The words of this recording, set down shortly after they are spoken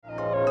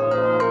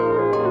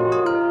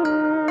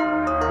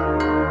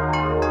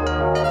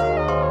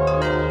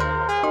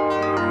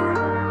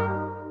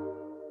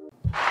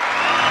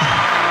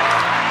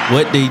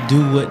What they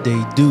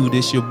do.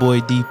 This your boy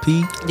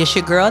DP. This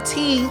your girl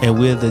T. And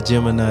we're the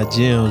Gemini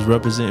Gems,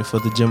 representing for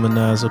the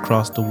Geminis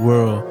across the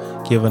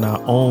world, giving our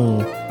own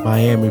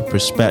Miami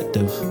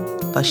perspective.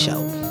 For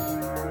sure.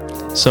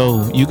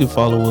 So you can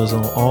follow us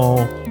on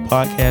all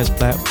podcast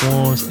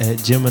platforms at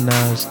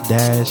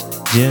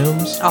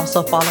Geminis-Gems.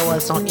 Also follow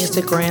us on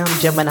Instagram,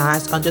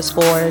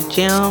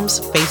 Geminis_Gems,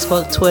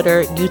 Facebook,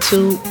 Twitter,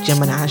 YouTube,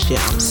 Geminis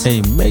Gems.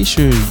 Hey, make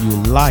sure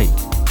you like,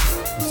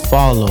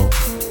 follow,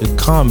 you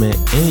comment,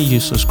 and you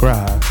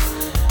subscribe.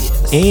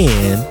 Yes.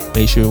 And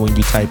make sure when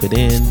you type it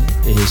in,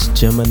 it's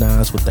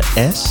Geminis with the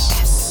S,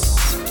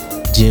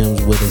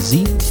 Gems with a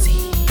Z.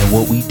 And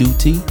what we do,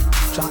 T?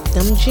 Drop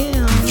them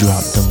gems.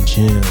 Drop them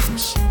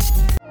gems.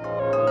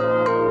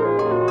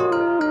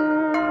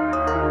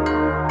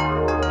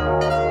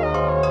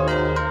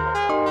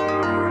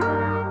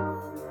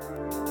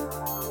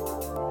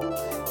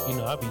 You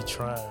know, I be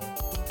trying.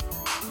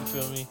 You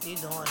feel me? You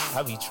doing it.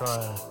 I be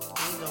trying.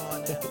 You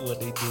doing it.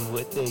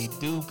 What they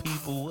do,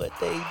 people. What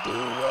they do.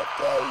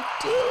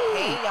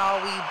 Hey, y'all,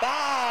 we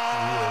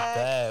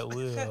back.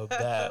 We're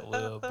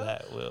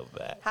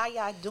back. How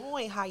y'all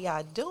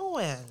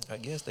doing? I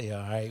guess they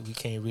all right. We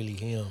can't really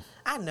hear them.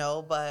 I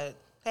know, but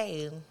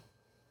hey,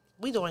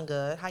 we doing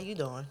good. How you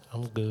doing?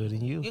 I'm good.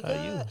 And you? You How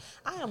good? you?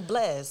 I am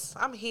blessed.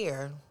 I'm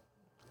here.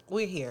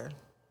 We're here.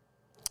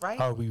 Right?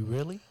 Are we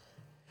really?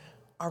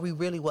 Are we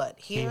really what?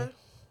 Here?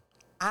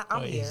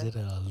 I'm or here. Is it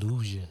an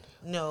illusion?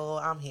 No,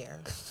 I'm here.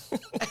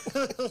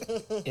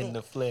 In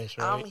the flesh,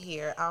 right?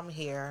 I'm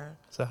here.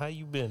 So how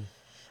you been?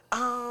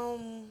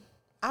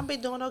 I've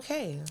been doing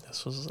okay.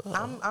 That's what's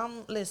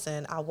up.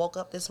 Listen, I woke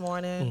up this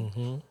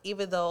morning,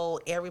 even though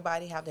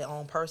everybody have their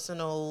own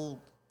personal,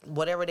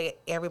 whatever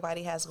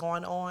everybody has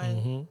going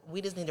on,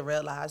 we just need to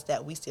realize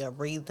that we still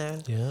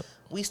breathing. Yeah.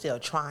 We still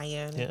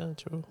trying. Yeah,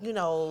 true. You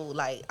know,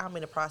 like I'm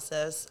in the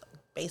process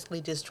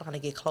basically just trying to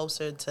get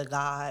closer to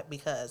God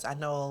because I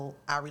know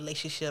our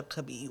relationship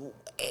could be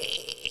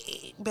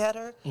way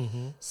better.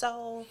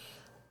 So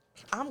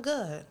I'm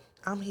good.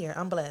 I'm here.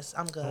 I'm blessed.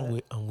 I'm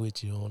good. I'm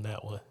with you on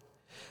that one.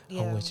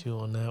 Yeah. I'm with you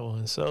on that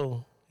one.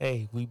 So,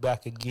 hey, we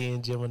back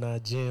again, Gemini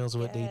Gems,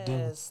 what they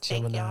do.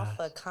 Thank y'all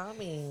for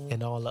coming.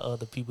 And all the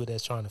other people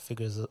that's trying to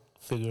figure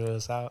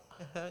us out.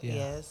 Yeah.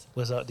 Yes.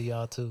 What's up to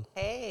y'all, too?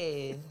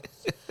 Hey.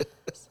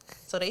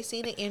 So they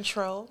see the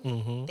intro.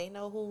 They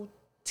know who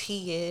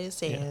T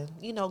is and,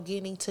 you know,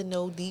 getting to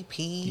know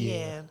DP.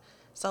 And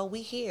so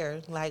we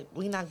here. Like,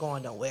 we not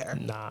going nowhere.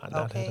 Nah,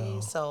 not at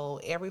all. So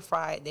every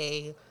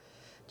Friday,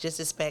 just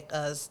expect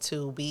us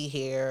to be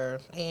here.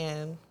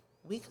 And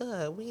we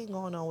good. We ain't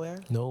going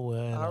nowhere.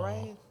 Nowhere. All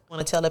right.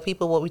 Want to tell the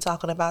people what we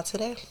talking about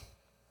today?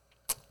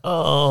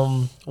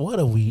 What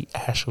are we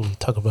actually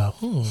talking about?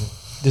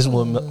 This is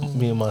what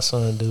me and my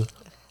son do.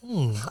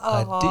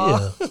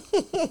 Idea.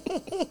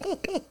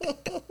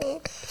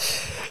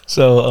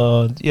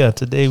 So,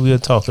 today we are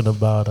talking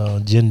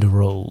about gender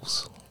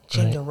roles.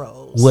 Gender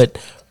roles. What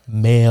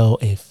male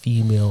and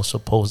female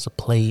supposed to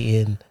play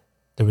in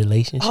the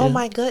relationship. Oh,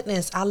 my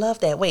goodness. I love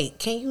that. Wait,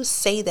 can you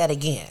say that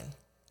again?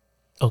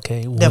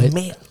 Okay. The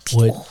male.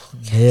 What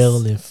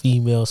male and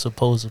female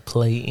supposed to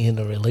play in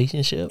a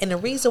relationship? And the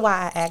reason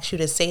why I asked you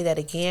to say that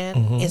again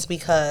is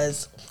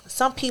because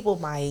some people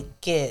might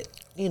get,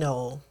 you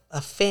know,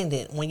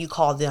 offended when you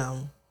call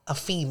them a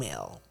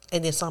female.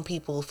 And then some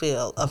people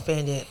feel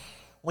offended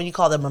when you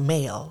call them a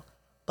male.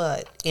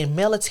 But in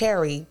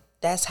military,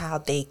 that's how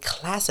they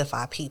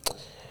classify people.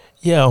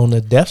 Yeah, on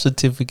the death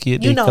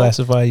certificate, they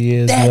classify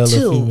you as male or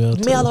female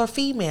too. Male or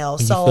female.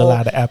 When so you fill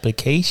out an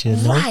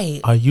application,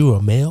 right? Are you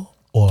a male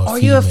or a female?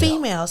 You a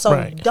female?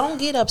 So don't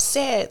get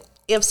upset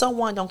if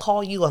someone don't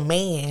call you a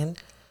man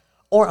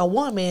or a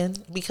woman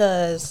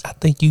because I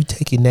think you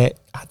taking that.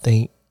 I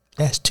think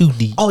that's too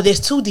deep. Oh, that's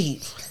too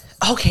deep.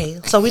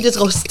 Okay, so we just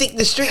gonna stick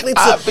to strictly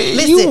to.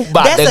 Listen,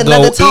 that's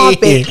another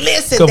topic.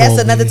 Listen,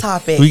 that's another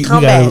topic.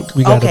 Come back.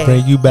 We gotta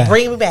bring you back.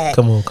 Bring me back.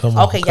 Come on.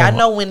 Okay, y'all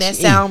know when that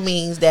sound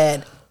means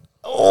that.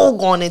 Oh,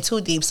 going in too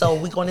deep. So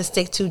we're going to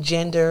stick to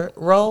gender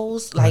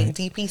roles, like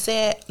DP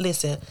said.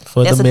 Listen,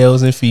 for the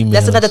males and females.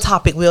 That's another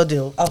topic we'll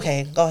do.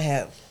 Okay, go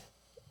ahead.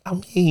 I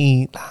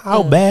mean,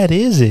 how bad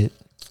is it?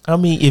 I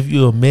mean, if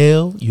you're a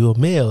male, you're a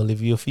male.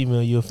 If you're a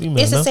female, you're a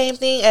female. It's the same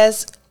thing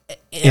as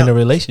in a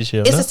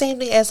relationship. It's the same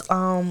thing as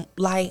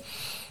like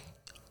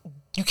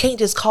you can't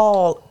just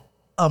call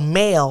a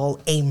male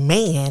a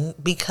man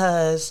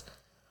because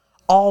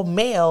all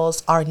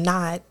males are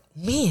not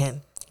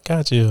men.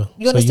 Got you.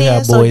 You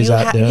understand? So you have boys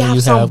out there. You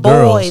have some boys.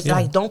 Girls. Yeah.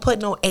 Like, don't put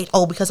no age.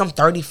 Oh, because I'm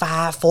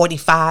 35,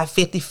 45,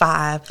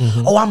 55.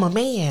 Oh, I'm a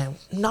man.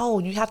 No,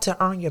 you have to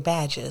earn your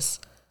badges.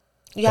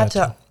 You have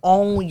to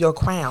own your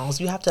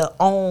crowns. You have to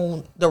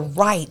own the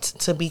right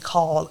to be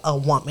called a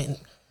woman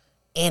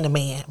and a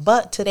man.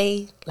 But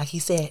today, like he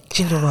said,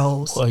 gender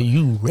roles. Are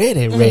you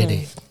ready?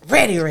 Ready.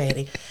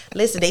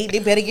 Listen, they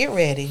better get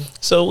ready.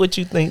 So what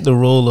you think the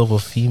role of a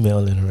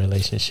female in a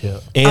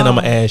relationship? And I'm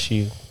going to ask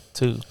you.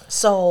 Too.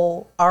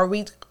 So are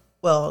we?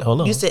 Well,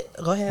 hold on. You said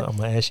go ahead. I'm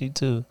gonna ask you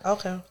too.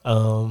 Okay.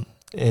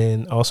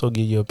 And also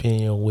give your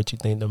opinion on what you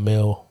think the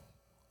male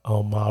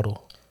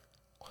model.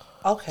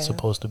 Okay.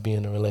 Supposed to be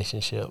in a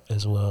relationship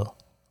as well.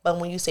 But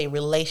when you say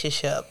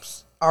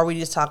relationships, are we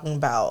just talking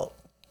about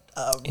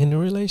In a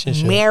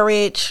relationship,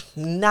 marriage,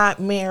 not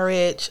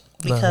marriage?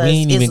 Because we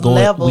ain't it's even going.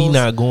 levels. We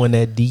not going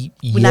that deep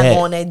yet. We're not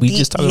going that we deep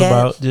just talking yet.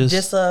 about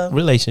just a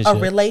relationship. A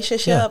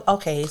relationship. Yeah.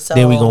 Okay, so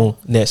Then we going.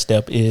 Next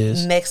step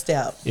is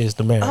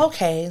the marriage.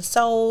 Okay,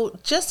 so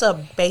just a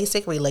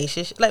basic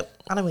relationship. Like,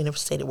 I don't even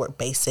say the word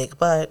basic,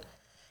 but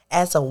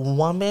as a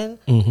woman,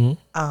 Mm-hmm.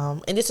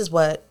 and this is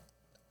what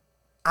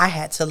I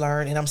had to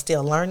learn, and I'm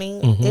still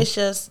learning. Mm-hmm. It's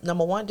just,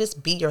 number one,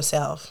 just be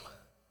yourself.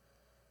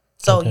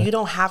 So Okay. you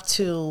don't have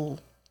to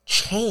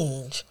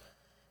change.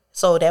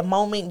 So that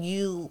moment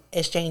you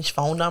exchange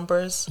phone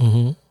numbers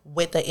Mm-hmm.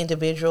 with the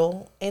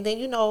individual, and then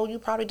you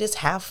probably just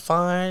have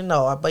fun.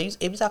 But if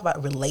you talk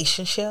about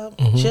relationship,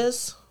 Mm-hmm.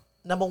 just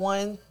number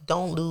one,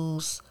 don't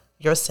lose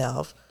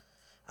yourself.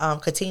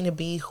 Continue to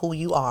be who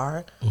you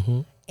are,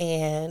 Mm-hmm.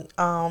 and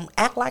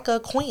act like a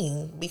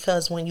queen.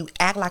 Because when you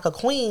act like a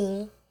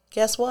queen,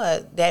 guess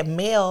what? That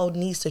male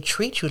needs to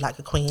treat you like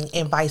a queen,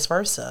 and vice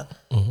versa.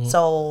 Mm-hmm.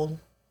 So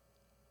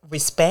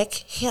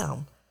respect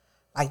him.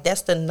 Like,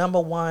 that's the number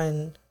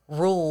one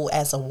rule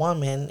as a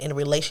woman in a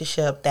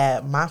relationship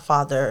that my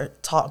father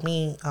taught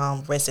me,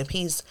 rest in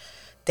peace,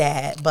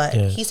 Dad. But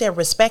Yeah. he said,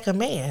 respect a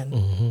man.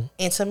 Mm-hmm.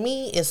 And to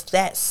me, it's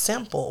that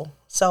simple.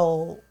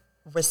 So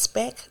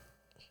respect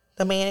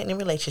the man in a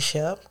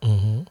relationship.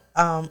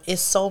 Mm-hmm.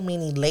 It's so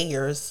many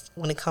layers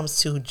when it comes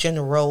to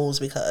gender roles,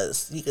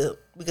 because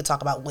we could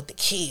talk about with the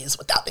kids,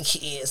 without the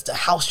kids, the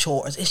house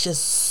chores. It's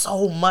just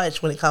so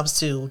much when it comes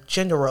to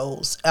gender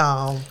roles.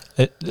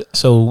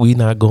 So we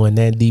not going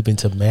that deep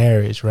into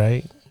marriage,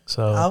 right?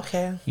 So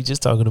Okay. we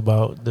just talking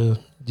about the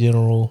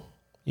general,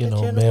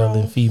 general. male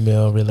and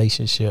female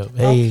relationship.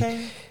 Hey,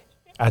 Okay.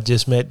 I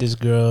just met this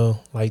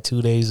girl like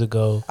 2 days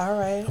ago. All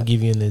right. I'll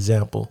give you an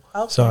example.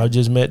 Okay. So I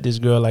just met this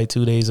girl like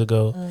 2 days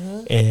ago,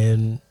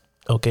 and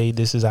okay,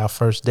 this is our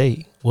first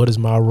date. What is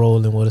my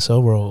role and what is her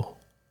role?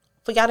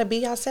 For y'all to be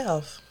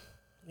yourself.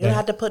 You Yeah. don't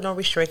have to put no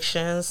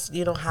restrictions.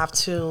 You don't have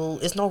to.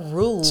 It's no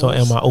rules. So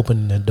am I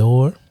opening the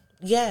door?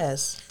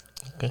 Yes.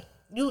 Okay.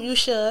 You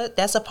should.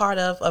 That's a part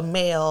of a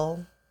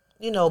male,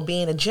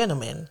 being a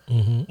gentleman.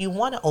 Mm-hmm. You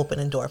want to open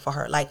a door for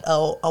her. Like,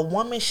 a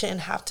woman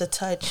shouldn't have to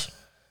touch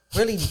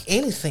really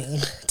anything,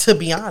 to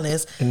be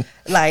honest.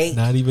 Like,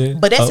 Not even.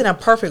 but that's in a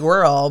perfect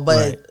world. But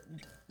Right.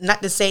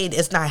 not to say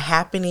it's not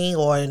happening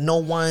or no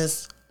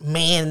one's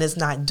man is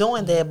not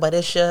doing that. But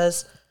it's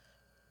just,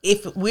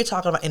 if we're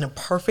talking about in a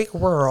perfect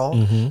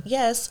world,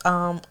 yes,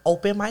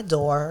 open my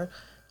door,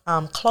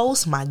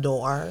 close my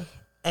door,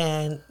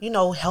 and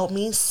help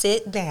me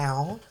sit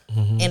down,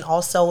 and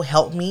also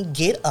help me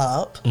get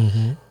up,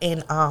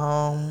 and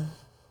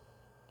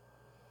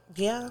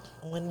yeah.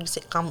 When you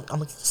say I'm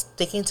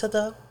sticking to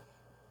the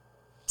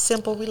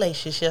simple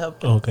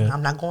relationship. Okay.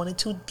 I'm not going in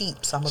too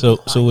deep, so I'm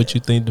So what you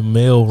think the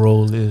male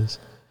role is?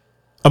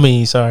 I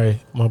mean,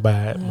 sorry, my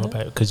bad,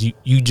 because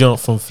you jump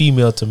from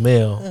female to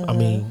male. I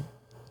mean,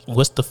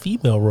 what's the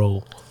female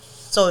role?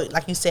 So,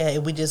 like you said,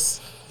 if we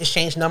just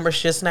exchange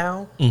numbers just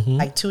now,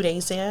 like 2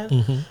 days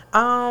in,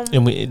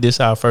 And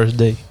this our first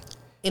day.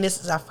 and this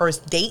is our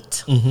first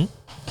date. Mm-hmm.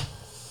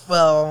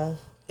 Well,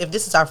 if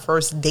this is our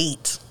first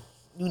date,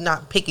 you're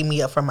not picking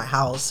me up from my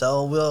house,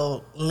 so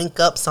we'll link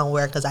up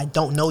somewhere because I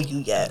don't know you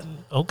yet.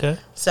 Okay.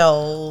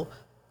 So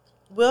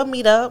we'll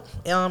meet up.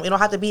 It don't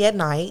have to be at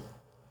night,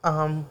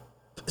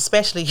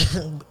 especially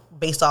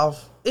based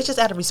off. It's just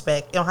out of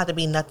respect. It don't have to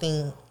be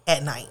nothing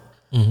at night.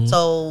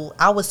 So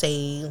I would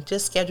say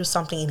just schedule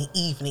something in the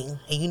evening,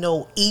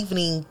 and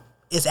evening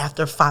is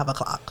after 5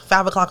 o'clock.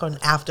 5 o'clock or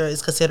after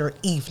is considered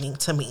evening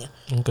to me.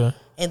 Okay.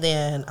 And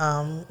then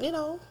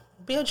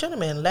be a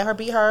gentleman. Let her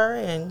be her,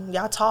 and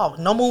y'all talk.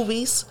 No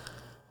movies.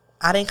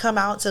 I didn't come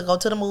out to go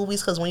to the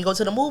movies, because when you go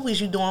to the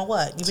movies, you doing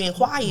what? You being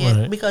quiet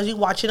Right. because you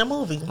watching a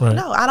movie. Right.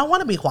 No, I don't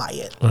want to be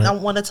quiet. Right. I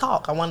want to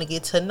talk. I want to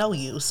get to know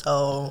you.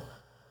 So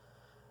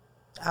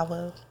I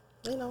will,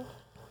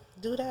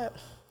 do that.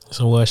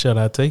 So where should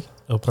I take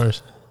a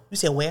person? You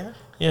said where?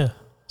 Yeah.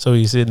 So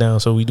you sit down.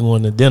 So we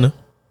doing the dinner.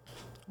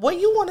 Where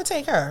you want to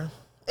take her?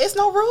 It's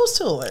no rules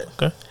to it.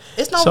 Okay.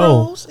 It's no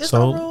rules. It's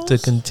no rules. to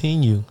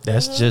continue,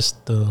 that's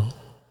just the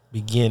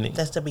beginning.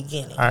 That's the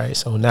beginning. All right.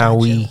 So now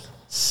we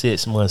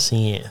 6 months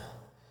in.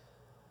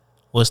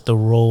 What's the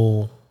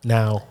role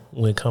now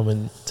when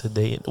coming to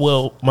date?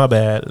 Well, my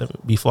bad.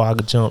 Before I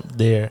could jump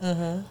there,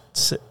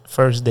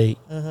 first date.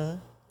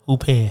 Who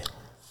paying?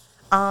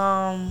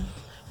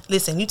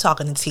 Listen, you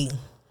talking to T.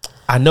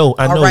 I know,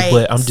 right,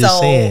 but I'm just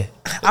so saying.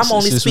 I'm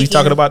only since speaking we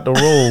talking about the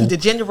role. the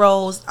gender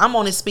roles. I'm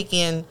only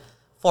speaking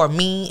for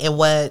me and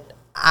what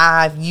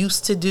I've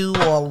used to do,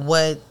 or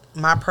what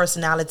my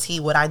personality,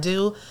 what I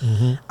do.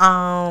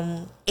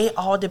 It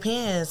all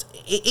depends.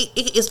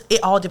 It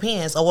all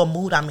depends on what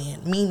mood I'm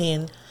in.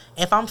 Meaning,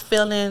 if I'm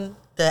feeling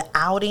the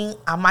outing,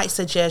 I might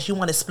suggest you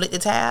want to split the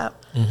tab.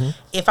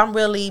 If I'm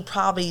really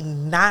probably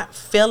not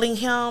feeling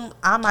him,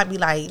 I might be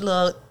like,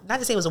 look, not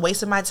to say it was a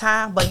waste of my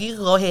time, but you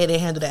can go ahead and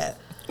handle that.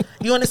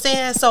 You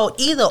understand? So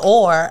either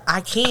or,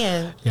 I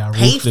can Yeah,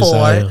 pay ruthless for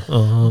out it.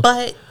 here.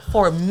 But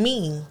for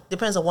me,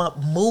 depends on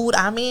what mood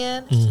I'm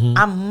in.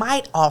 I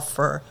might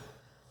offer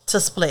to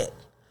split,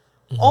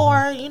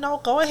 or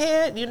go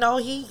ahead.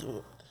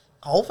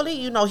 Hopefully,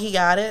 he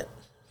got it.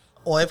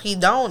 Or if he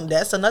don't,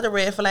 that's another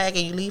red flag,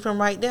 and you leave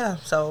him right there.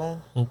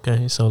 So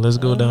Okay, so let's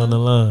go down the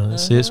line.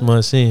 6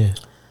 months in.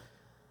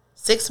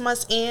 6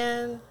 months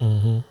in.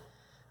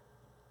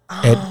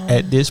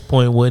 At this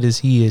point, what is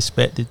he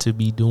expected to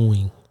be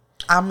doing?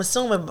 I'm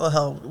assuming,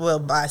 well,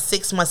 by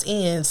 6 months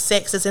in,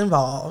 sex is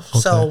involved. Okay.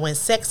 So when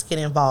sex get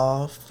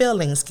involved,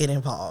 feelings get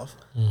involved.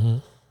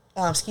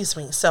 Excuse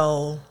me.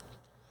 So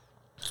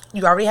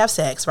you already have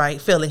sex,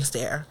 right? Feelings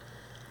there.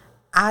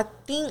 I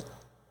think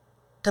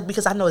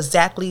because I know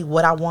exactly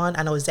what I want,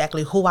 I know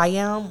exactly who I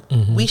am.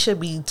 We should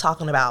be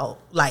talking about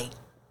like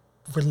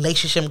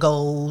relationship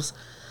goals,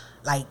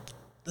 like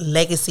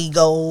legacy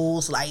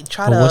goals, like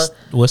try to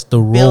what's the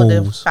build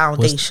a roles?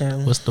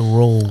 foundation. What's the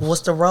roles?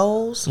 What's the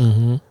roles?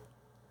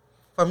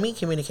 For me,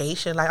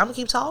 communication. Like I'm gonna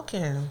keep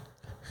talking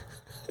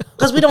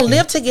because we don't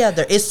live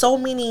together. It's so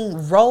many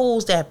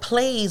roles that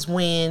plays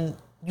when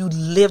you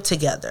live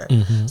together.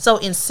 So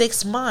in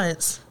 6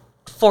 months,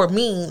 for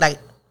me, like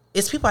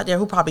it's people out there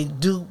who probably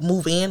do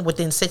move in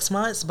within 6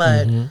 months,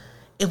 but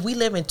if we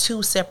live in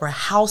two separate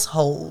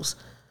households,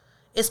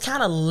 it's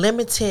kind of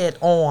limited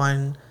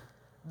on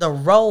the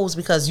roles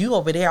because you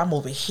over there, I'm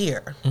over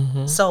here.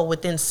 So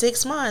within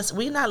 6 months,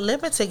 we're not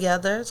living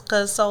together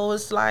so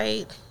it's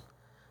like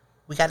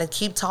we got to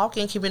keep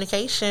talking,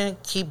 communication,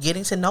 keep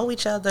getting to know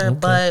each other. Okay.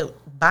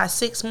 But by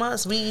 6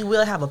 months, we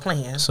will have a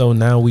plan. So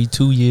now we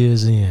 2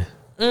 years in.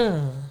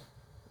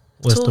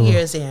 2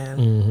 years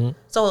in.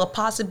 So a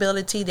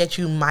possibility that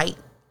you might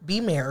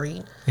be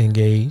married.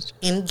 Engaged.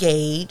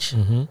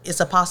 It's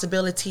a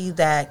possibility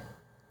that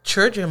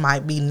children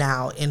might be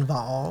now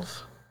involved.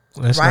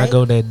 Let's right? not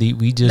go that deep.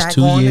 We just Not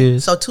 2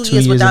 years. So 2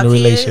 years without in a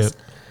kids? relationship.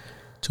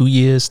 2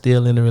 years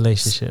still in a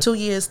relationship. 2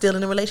 years still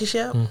in a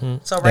relationship.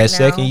 So right that now,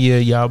 second year,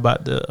 y'all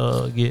about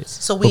to get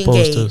so we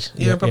proposed engaged.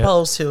 to. You're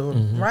proposed to,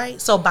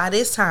 right? So by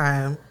this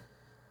time,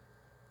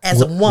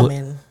 as a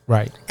woman,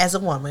 right? As a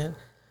woman,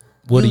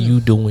 what are you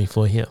doing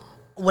for him?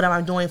 What am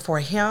I doing for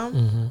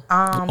him?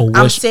 Or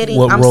I'm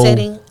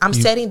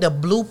setting the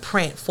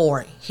blueprint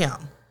for him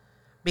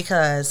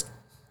because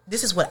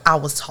this is what I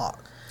was taught.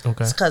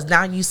 Okay. Because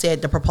now you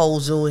said the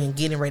proposal and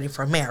getting ready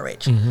for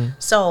marriage.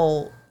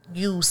 So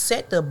you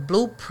set the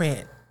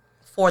blueprint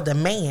for the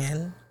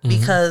man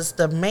because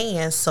the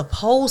man's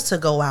supposed to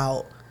go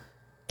out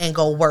and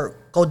go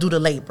work, go do the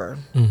labor,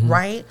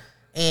 right?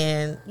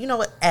 And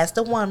as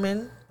the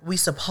woman, we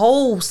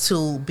supposed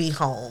to be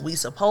home. We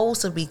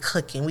supposed to be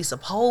cooking. We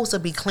supposed to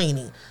be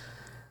cleaning.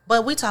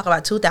 But we talk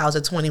about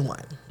 2021,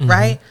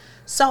 right?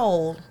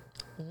 So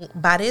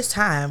by this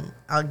time,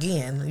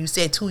 again, you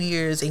said 2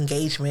 years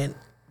engagement.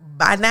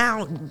 By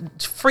now,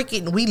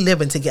 freaking, we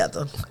living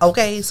together,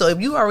 okay? So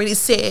if you already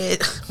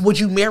said, would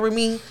you marry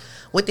me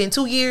within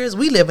 2 years,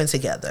 we living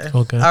together,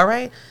 okay? All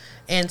right?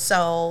 And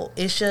so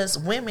it's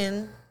just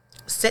women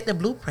set the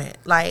blueprint.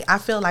 Like, I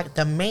feel like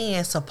the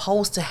man's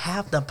supposed to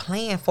have the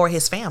plan for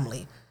his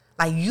family.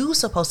 Like, you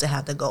supposed to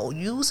have the goal.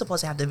 You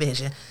supposed to have the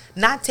vision.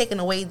 Not taking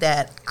away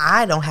that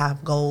I don't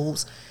have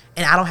goals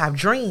and I don't have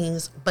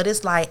dreams, but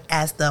it's like,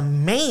 as the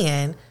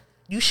man,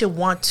 you should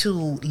want to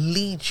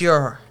lead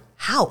your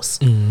house.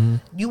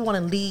 You want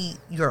to lead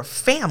your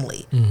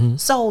family.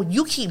 So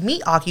you keep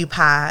me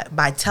occupied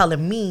by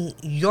telling me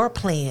your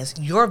plans,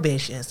 your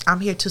visions. I'm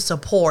here to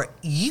support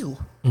you.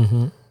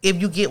 If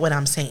you get what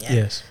I'm saying.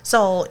 Yes.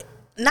 So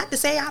not to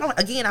say I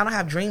don't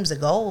have dreams or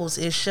goals.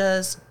 It's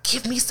just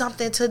give me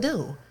something to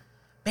do.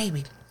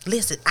 Baby,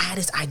 listen, I had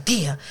this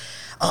idea.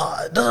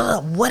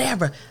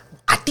 Whatever.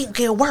 I think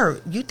it'll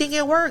work. You think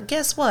it'll work?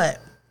 Guess what?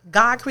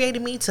 God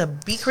created me to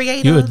be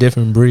creative. You're a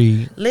different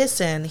breed.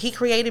 Listen, he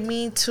created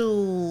me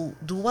to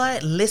do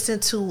what? Listen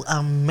to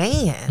a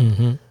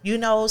man.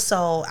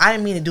 So I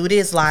didn't mean to do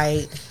this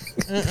like,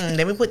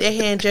 let me put that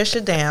hand gesture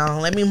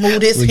down. Let me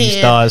move this hand. You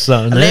start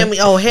something.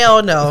 Oh,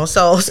 hell no.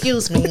 So,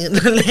 excuse me.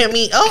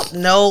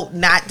 No,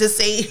 not to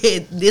say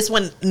it. This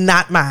one,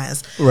 not mine.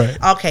 Right.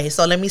 Okay,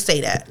 so let me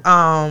say that.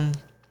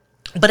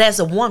 But as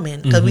a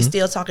woman, because we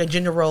still talking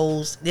gender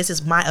roles, this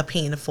is my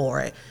opinion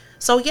for it.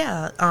 So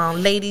yeah,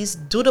 ladies,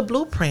 do the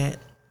blueprint,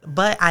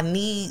 but I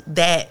need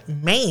that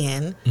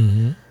man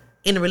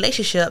in a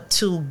relationship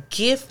to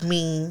give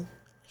me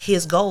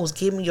his goals,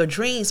 give me your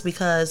dreams,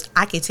 because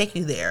I can take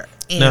you there.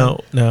 And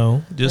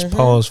now, just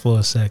pause for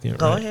a second.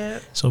 Go right?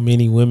 ahead. So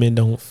many women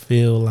don't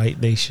feel like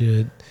they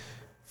should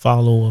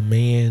follow a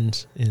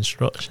man's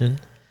instruction.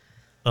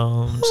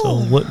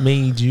 So what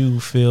made you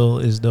feel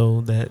as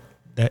though that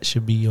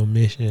should be your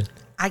mission?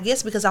 I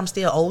guess because I'm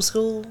still old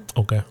school.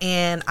 Okay.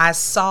 And I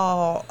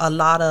saw a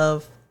lot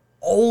of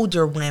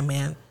older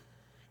women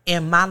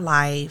in my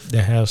life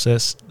that have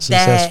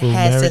successful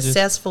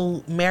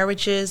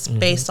marriages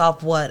based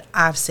off what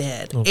I've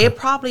said. Okay. It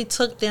probably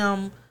took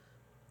them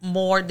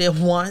more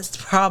than once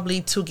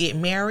probably to get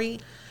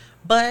married.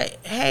 But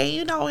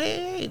hey,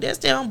 that's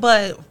them.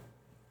 But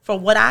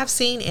from what I've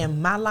seen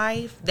in my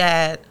life,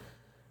 that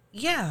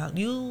yeah,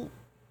 you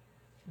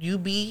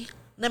be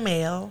the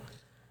male,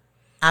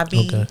 I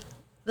be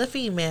the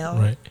female,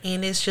 right.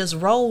 and it's just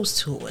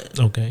roles to it.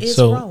 Okay, it's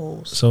so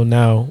roles. So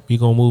now we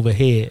gonna move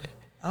ahead.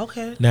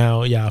 Okay.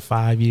 Now y'all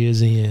 5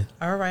 years in.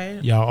 All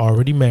right. Y'all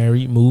already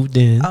married, moved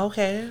in.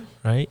 Okay.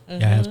 Right. Y'all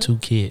have 2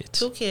 kids.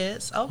 2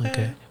 kids.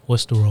 Okay.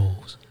 What's the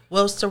roles?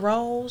 What's the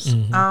roles?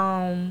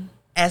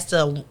 As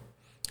a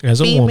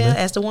female, woman,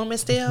 as the woman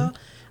still.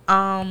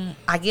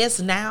 I guess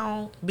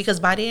now, because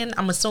by then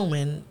I'm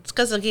assuming,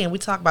 because again we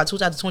talk about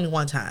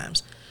 2021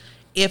 times.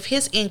 If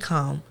his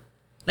income,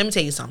 let me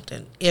tell you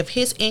something. If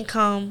his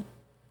income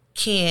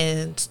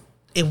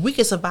if we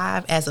can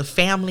survive as a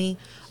family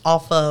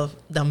off of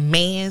the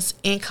man's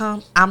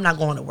income, I'm not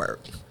going to work.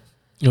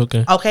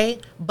 Okay. Okay?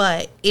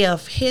 But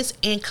if his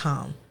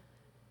income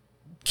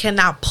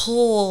cannot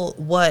pull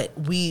what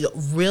we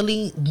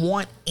really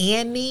want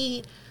and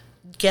need,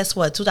 guess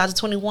what?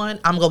 2021,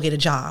 I'm gonna get a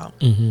job.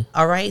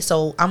 All right,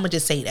 so I'm gonna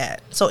just say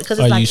that. So because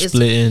it's are like you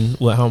splitting?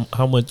 Well,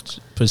 how much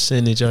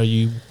percentage are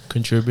you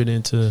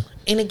contributing to?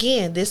 And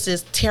again, this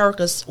is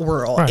Terica's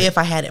world. Right. If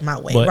I had it my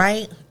way, But,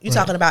 right? You're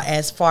talking about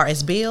as far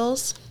as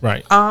bills,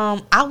 right?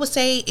 I would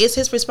say it's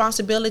his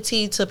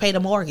responsibility to pay the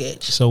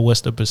mortgage. So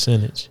what's the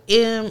percentage?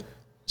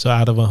 So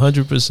out of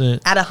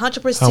 100%, at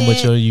 100%, how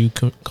much are you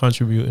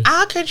contributing?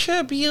 I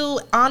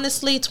contribute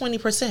honestly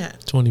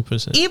 20%.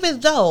 20%. Even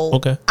though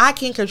I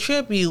can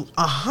contribute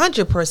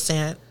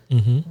 100%,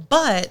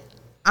 but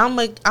I'm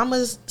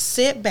a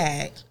sit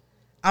back.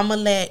 I'm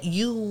gonna let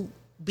you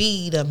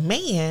be the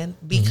man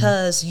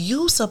because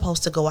you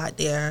supposed to go out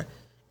there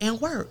and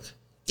work.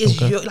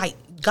 It's your, like,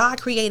 God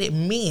created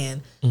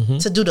men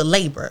to do the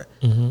labor.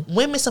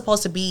 Women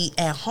supposed to be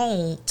at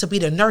home to be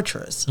the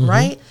nurturers,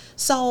 right?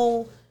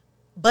 So,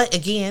 but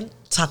again,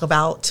 talk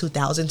about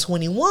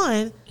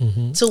 2021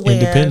 to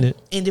where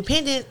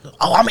independent.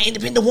 Oh, I'm an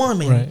independent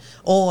woman, right.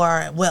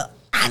 Or well,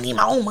 I need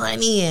my own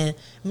money, and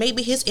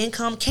maybe his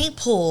income can't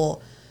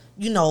pull,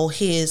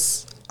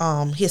 his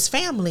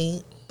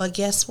family. But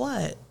guess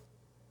what?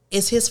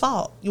 It's his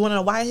fault. You want to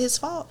know why it's his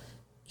fault?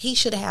 He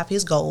should have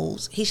his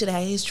goals. He should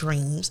have his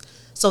dreams.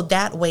 So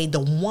that way the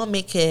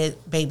woman could,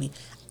 baby,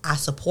 I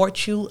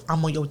support you.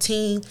 I'm on your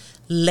team.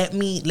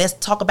 Let's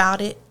talk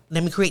about it.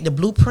 Let me create the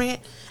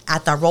blueprint.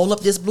 After I roll up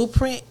this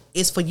blueprint,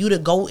 it's for you to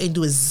go and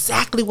do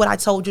exactly what I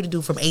told you to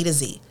do from A to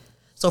Z.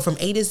 So from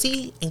A to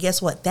Z, and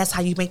guess what? That's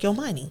how you make your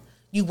money.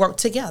 You work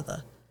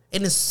together.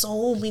 And there's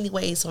so many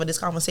ways for this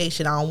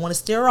conversation. I don't want to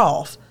steer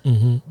off,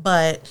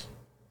 but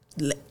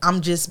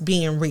I'm just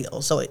being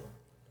real. So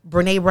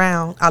Brene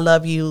Brown, I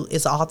love you.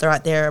 It's an author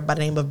out there by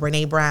the name of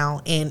Brene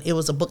Brown. And it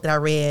was a book that I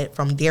read,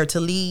 From Dare to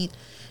Lead.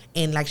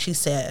 And like she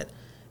said,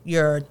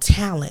 your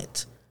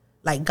talent,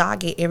 like God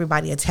gave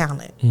everybody a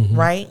talent,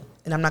 right?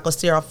 And I'm not going to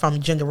steer off from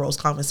gender roles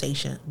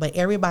conversation, but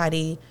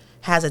everybody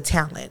has a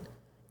talent.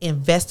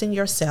 Invest in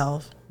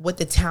yourself with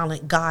the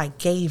talent God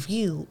gave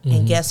you.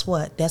 And guess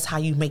what? That's how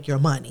you make your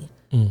money.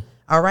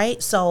 All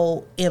right.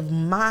 So if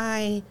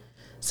my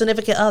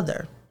significant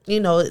other,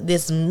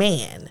 this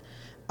man,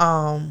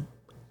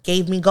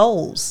 gave me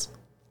goals,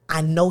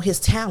 I know his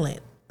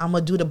talent. I'm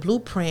going to do the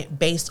blueprint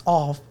based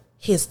off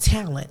his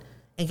talent.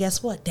 And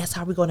guess what? That's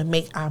how we're going to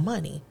make our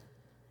money.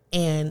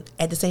 And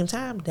at the same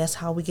time, that's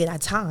how we get our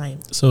time.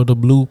 So the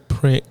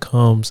blueprint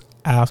comes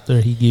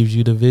after he gives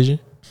you the vision?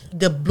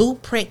 The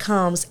blueprint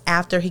comes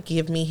after he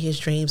gives me his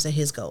dreams and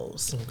his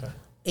goals. Okay.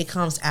 It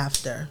comes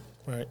after.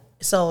 Right.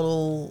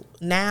 So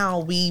now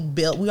we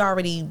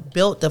already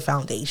built the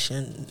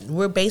foundation.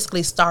 We're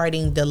basically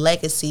starting the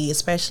legacy,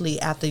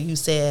 especially after you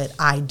said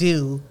I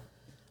do.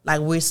 Like,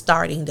 we're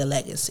starting the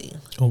legacy.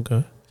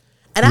 Okay.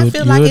 And I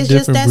feel like it's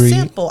just that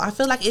simple. I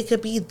feel like it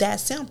could be that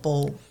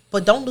simple.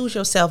 But don't lose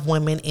yourself,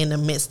 women, in the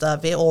midst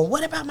of it. Or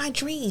what about my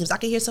dreams? I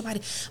can hear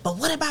somebody, but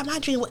what about my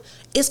dream?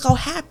 It's going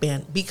to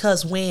happen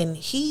because when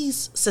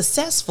he's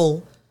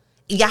successful,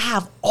 y'all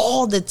have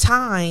all the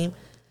time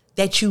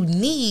that you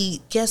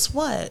need. Guess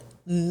what?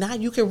 Now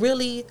you can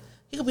be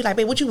like,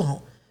 babe, what you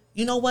want?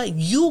 You know what?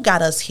 You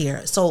got us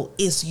here. So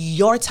it's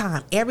your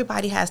time.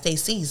 Everybody has their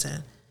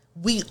season.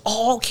 We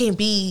all can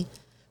be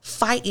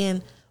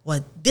fighting.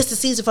 Well, this is the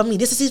season for me.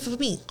 This is the season for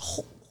me.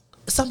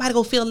 Somebody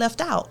gonna feel left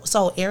out.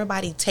 So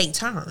everybody take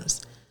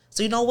turns.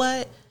 So you know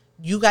what?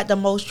 You got the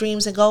most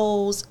dreams and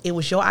goals. It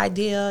was your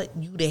idea.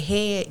 You the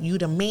head. You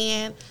the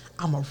man.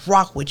 I'ma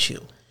rock with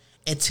you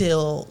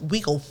until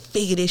we go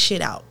figure this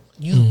shit out.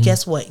 You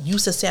guess what? You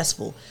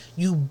successful.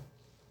 You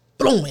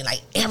blooming.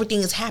 Like, everything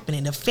is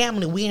happening. The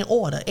family, we in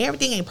order.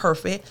 Everything ain't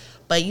perfect,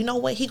 but you know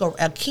what?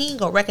 A king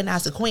gonna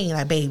recognize the queen.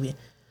 Like, baby,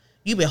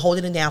 you been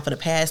holding it down for the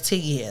past 10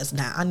 years.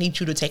 Now I need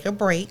you to take a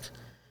break.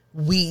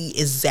 We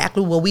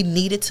exactly where we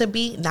need it to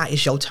be. Now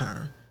it's your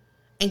turn.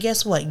 And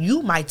guess what?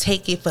 You might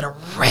take it for the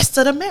rest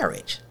of the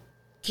marriage.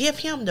 Give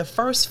him the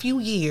first few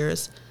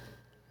years.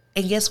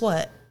 And guess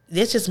what?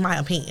 This is my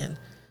opinion.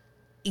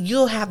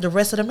 You'll have the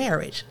rest of the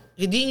marriage.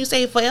 Didn't you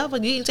say forever?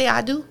 You didn't say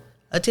I do?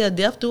 Until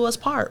death do us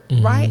part,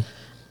 right?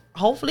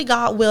 hopefully,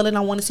 God willing,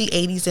 I want to see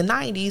 80s and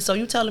 90s. So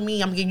you telling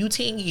me I'm giving you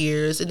 10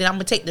 years, and then I'm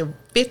gonna take the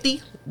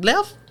 50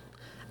 left?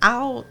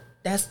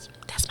 That's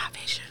my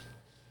vision.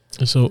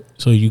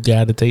 So you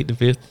gotta take the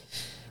 50.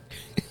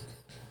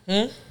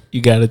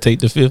 You gotta take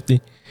the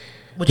 50.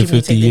 What the you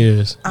mean 50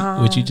 years.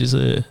 What you just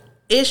said.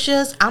 It's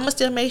just I'm gonna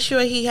still make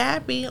sure he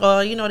happy,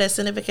 or that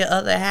significant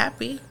other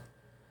happy.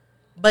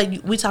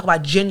 But we talk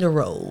about gender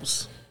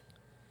roles.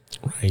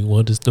 Right.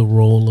 What is the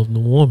role of the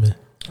woman?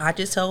 I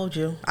just told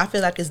you. I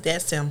feel like it's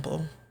that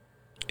simple.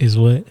 Is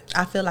what?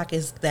 I feel like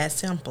it's that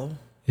simple.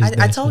 Is I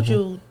that told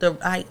simple? you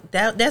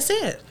that's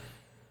it.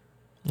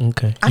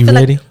 Okay. I You feel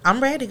ready? Like I'm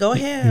ready. Go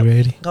ahead. You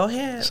ready? Go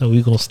ahead. So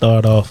we're gonna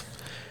start off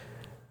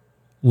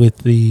with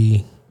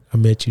the I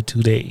met you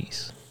 2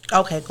 days.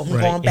 Okay, we're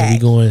Right. going back.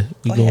 And Go going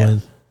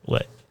ahead.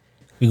 what?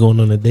 We going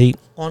on a date?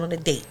 Going on a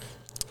date.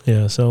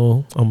 Yeah,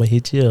 so I'm gonna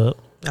hit you up.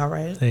 All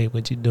right. Hey,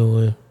 what you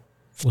doing?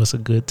 What's a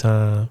good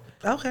time?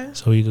 Okay.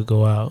 So you could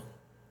go out,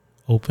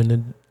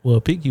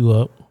 pick you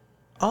up.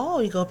 Oh,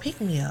 you go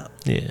pick me up.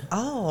 Yeah.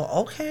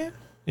 Oh, okay.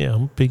 Yeah, I'm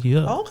gonna pick you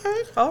up.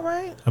 Okay. All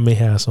right. I may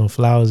have some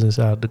flowers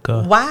inside the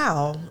car.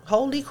 Wow.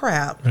 Holy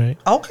crap. Right.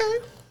 Okay.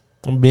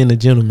 I'm being a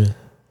gentleman.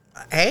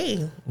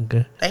 Hey.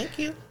 Okay. Thank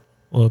you.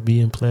 Or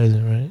being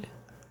pleasant, right?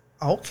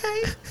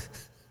 Okay.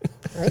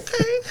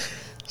 Okay.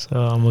 So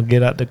I'm gonna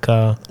get out the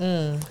car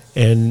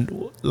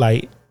and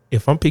like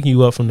if I'm picking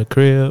you up from the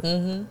crib,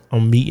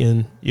 I'm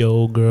meeting your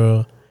old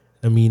girl,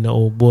 I'm meeting the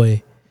old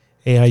boy.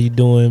 Hey, how you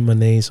doing? My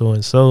name's so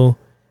and so.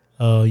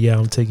 Yeah,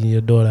 I'm taking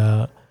your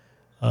daughter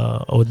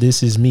out. Or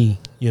this is me,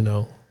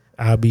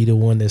 I'll be the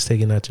one that's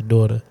taking out your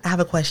daughter. I have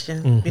a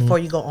question before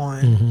you go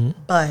on.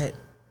 But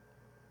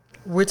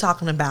we're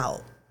talking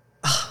about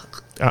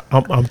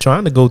I'm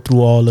trying to go through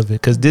all of it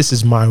because this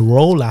is my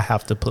role I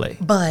have to play.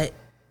 But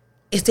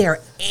is there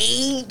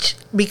age?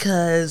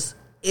 Because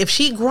if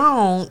she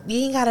grown, you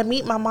ain't gotta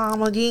meet my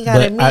mama. You ain't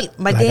gotta meet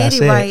my daddy,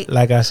 right?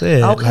 Like I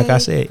said,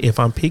 Okay. if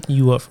I'm picking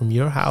you up from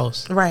your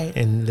house, Right.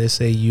 and let's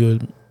say you're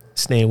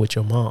staying with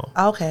your mom,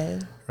 Okay.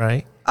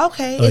 right?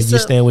 Okay. Or you're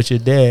staying with your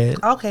dad.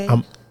 Okay.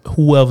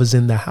 Whoever's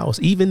in the house,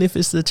 even if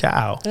it's the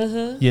child,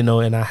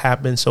 and I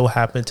happen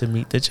to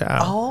meet the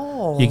child.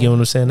 Oh. You get what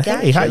I'm saying?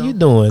 Got Hey, how you. you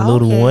doing,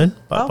 little Okay. one?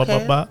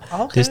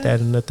 Okay. This, that,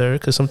 and the third.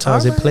 Because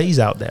sometimes All it right. plays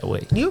out that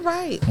way. You're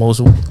right.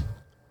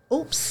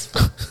 Oops.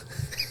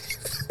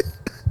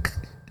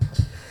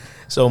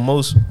 So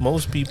most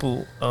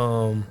people,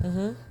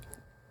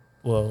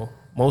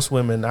 most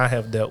women I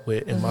have dealt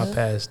with in my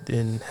past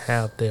didn't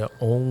have their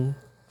own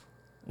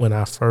when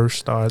I first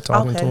started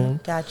talking to Okay. them.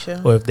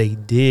 Gotcha. Or if they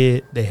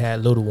did, they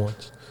had little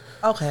ones.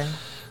 Okay.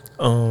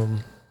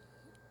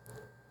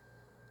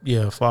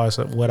 Yeah, as far as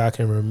what I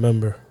can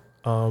remember.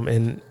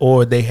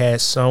 Or they had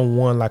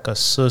someone like a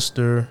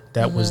sister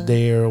that was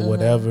there or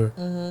whatever.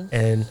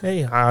 And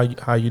hey,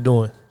 how you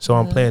doing? So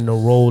I'm playing the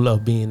role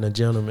of being a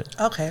gentleman.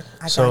 Okay.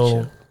 I got So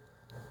you.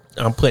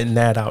 I'm putting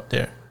that out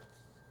there.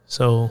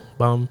 So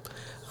I'm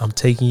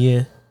taking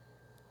you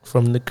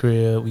from the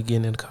crib. We get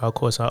in the car. Of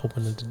course, I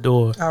open the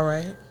door. All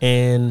right.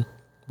 And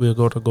we'll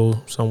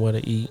go somewhere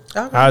to eat.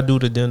 Okay. I do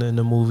the dinner and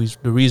the movies.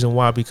 The reason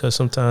why, because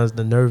sometimes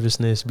the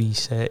nervousness be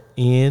set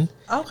in.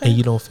 Okay. And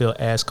you don't feel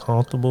as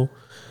comfortable.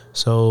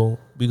 So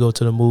we go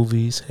to the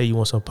movies. Hey, you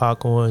want some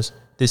popcorns?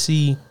 To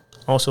see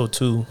also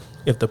too,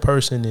 if the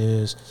person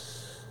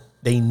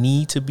they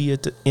need to be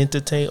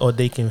entertained, or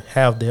they can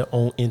have their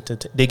own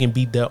they can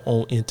be their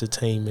own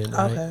entertainment.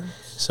 Right? Okay.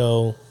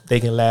 So they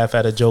can laugh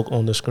at a joke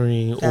on the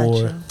screen, or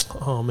Gotcha.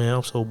 oh man,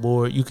 I'm so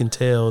bored. You can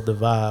tell the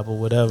vibe or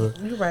whatever.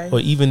 You're right. Or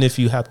even if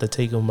you have to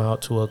take them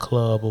out to a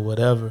club or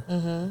whatever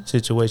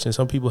situation.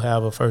 Some people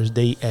have a first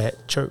date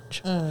at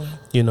church,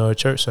 a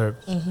church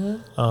service.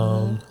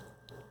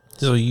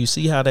 So you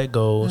see how that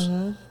goes.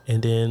 And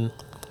then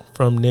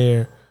from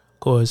there, of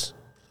course,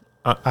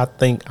 I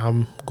think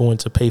I'm going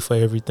to pay for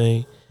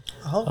everything.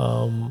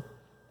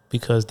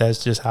 Because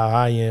that's just how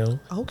I am.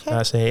 Okay.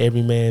 Not saying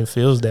every man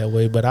feels that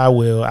way, but I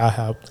will. I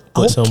have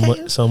put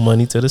Okay. some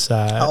money to the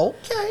side.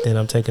 Okay. Then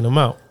I'm taking them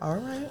out. All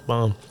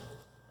right.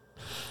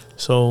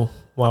 So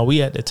while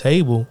we at the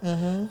table,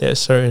 there's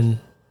certain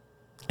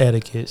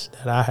etiquettes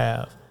that I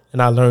have.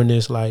 And I learned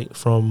this like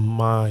from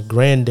my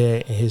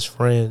granddad and his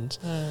friends.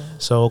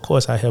 So of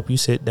course I help you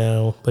sit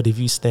down, but if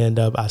you stand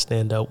up, I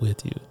stand up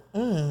with you.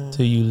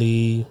 Till you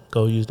leave,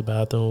 go use the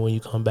bathroom. When you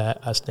come back,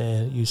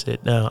 you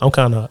sit down. I'm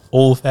kind of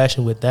old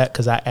fashioned with that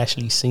because I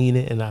actually seen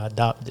it and I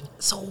adopted.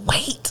 So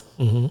wait,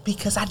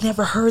 because I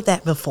never heard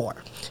that before.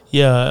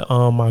 Yeah,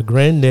 my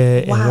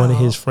granddad and one of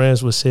Wow. his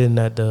friends was sitting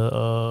at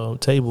the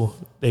table.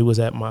 We was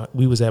at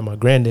my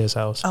granddad's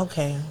house.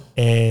 Okay.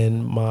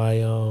 And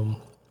my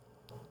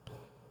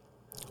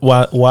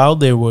while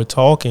they were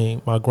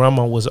talking, my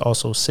grandma was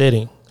also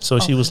sitting. So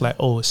she was like,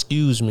 "Oh,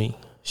 excuse me."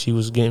 She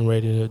was getting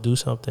ready to do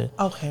something.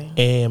 Okay.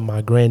 And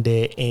my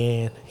granddad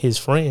and his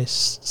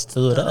friends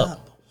stood up.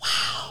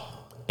 Wow.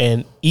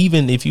 And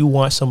even if you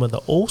watch some of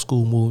the old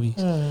school movies,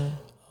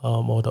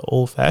 or the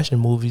old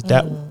fashioned movies,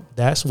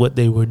 that's what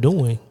they were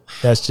doing.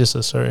 That's just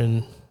a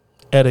certain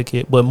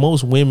etiquette. But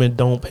most women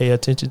don't pay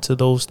attention to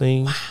those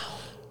things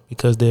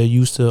because they're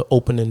used to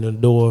opening the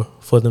door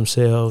for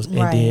themselves. And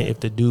Right. then if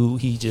the dude,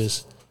 he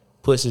just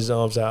puts his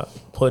arms out,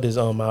 put his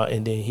arm out,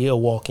 and then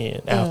he'll walk in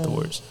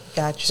afterwards.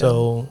 Gotcha.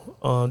 So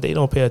they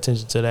don't pay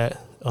attention to that.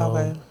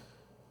 Okay.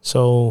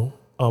 So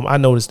I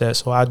noticed that,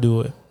 so I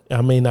do it.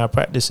 I may not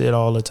practice it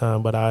all the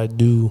time, but I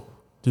do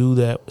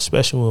that,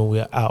 especially when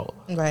we're out.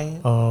 Right.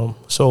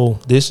 So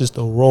this is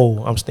the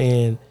role I'm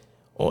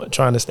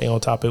trying to stay on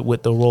topic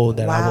with the role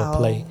that I Wow. would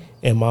play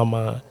in my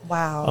mind.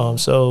 Wow.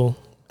 So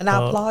And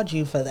I applaud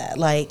you for that.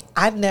 Like,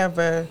 I've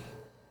never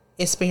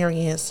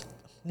experienced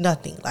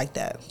nothing like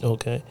that.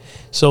 okay,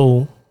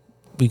 so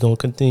we gonna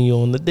continue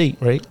on the date,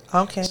 right?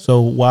 Okay. So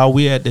while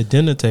we're at the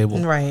dinner table,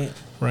 Right.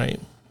 right?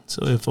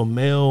 So if a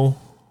male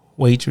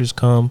waitress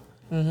come,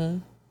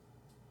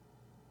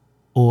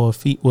 or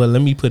well,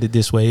 let me put it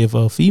this way: if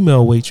a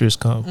female waitress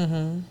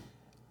come,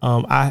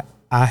 I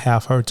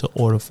have her to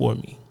order for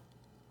me.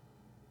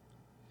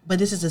 But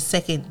this is the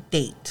second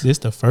date. This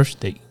the first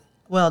date,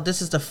 Well,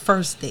 this is the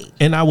first date.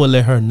 and I will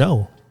let her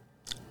know,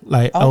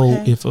 like, oh,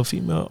 Okay. if a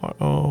female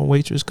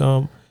waitress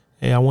come,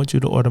 hey, I want you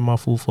to order my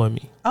food for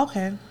me,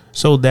 Okay.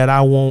 so that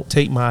I won't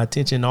take my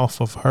attention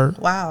off of her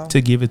Wow.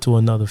 to give it to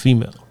another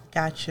female.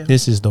 Gotcha.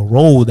 This is the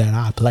role that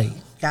I play.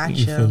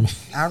 You feel Gotcha. me?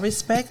 I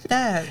respect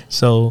that.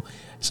 So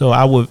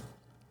I would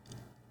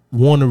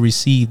want to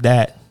receive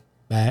that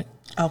back.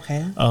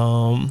 Okay.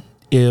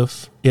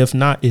 If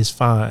not, it's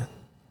fine.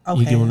 Okay.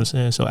 You get what I'm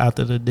saying? So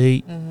after the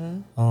date,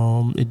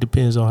 it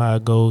depends on how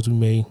it goes. We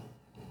may,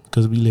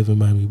 because we live in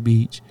Miami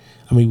Beach.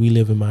 I mean, we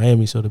live in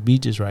Miami, so the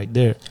beach is right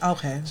there.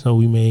 Okay. So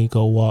we may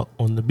go walk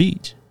on the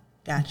beach,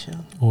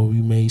 Gotcha. or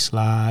we may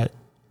slide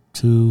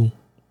to,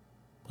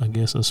 I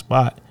guess, a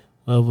spot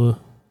wherever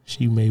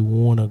she may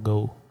want to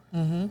go.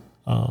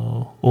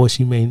 Or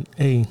she may,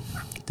 hey,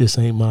 this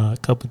ain't my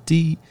cup of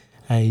tea.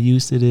 I ain't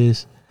used to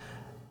this.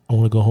 I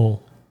want to go home.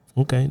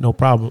 Okay, no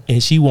problem.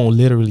 And she won't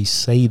literally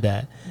say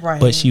that, Right.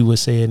 but she would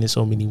say it in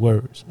so many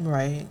words.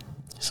 Right.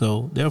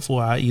 So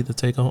therefore, I either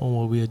take her home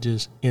or we'll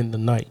just end the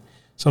night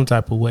some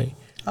type of way.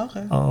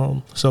 Okay.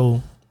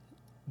 So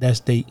that's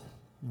date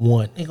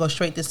one. And go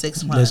straight to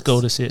 6 months. Let's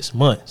go to 6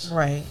 months.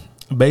 Right.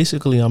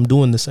 Basically, I'm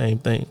doing the same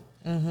thing.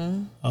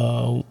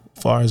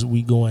 Far as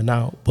we going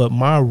out, but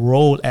my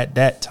role at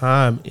that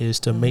time is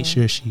to make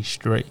sure she's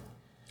straight.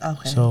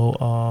 Okay.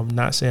 So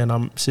not saying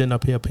I'm sitting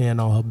up here paying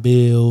all her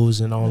bills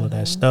and all of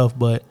that stuff,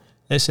 but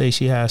let's say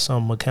she has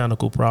some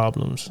mechanical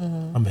problems,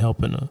 I'm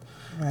helping her.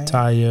 Right.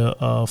 Tire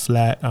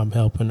flat, I'm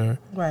helping her.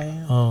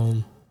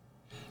 Right.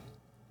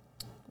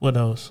 What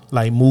else?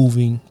 Like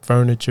moving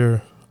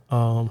furniture,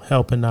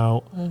 helping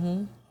out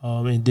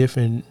in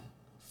different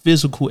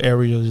physical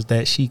areas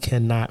that she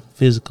cannot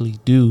physically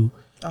do.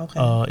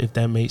 Okay. If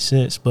that makes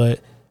sense. But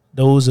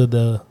those are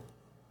the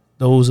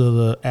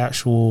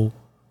actual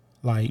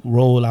like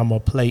role I'm gonna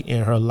play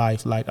in her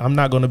life. Like, I'm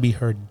not gonna be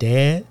her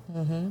dad,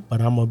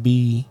 but I'm gonna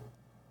be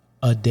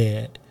a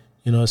dad.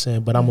 You know what I'm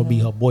saying? But I'm gonna be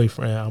her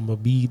boyfriend. I'm gonna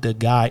be the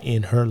guy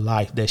in her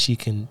life that she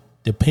can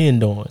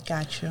depend on.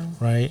 Gotcha.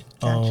 Right?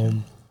 Gotcha.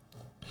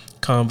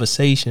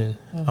 Conversation.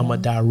 I'm gonna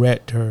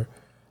direct her,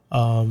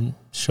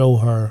 show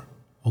her,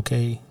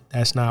 okay,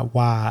 that's not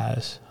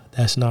wise.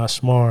 That's not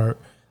smart.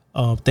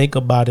 Think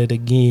about it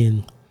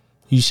again.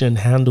 You shouldn't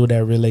handle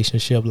that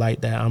relationship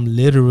like that. I'm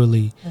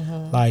literally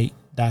like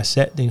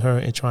dissecting her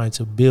and trying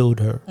to build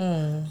her.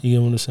 You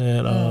get what I'm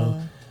saying?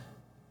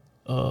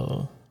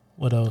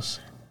 What else?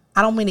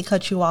 I don't mean to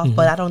cut you off,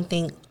 but I don't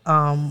think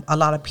a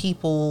lot of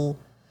people,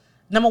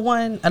 number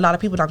one, a lot of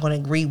people are not going to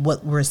agree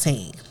what we're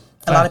saying.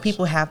 A lot of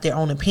people have their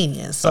own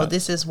opinions. So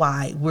this is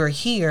why we're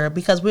here,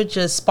 because we're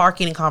just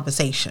sparking a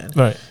conversation.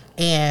 Right.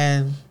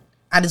 And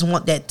I just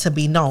want that to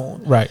be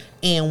known. Right.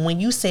 And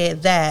when you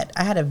said that,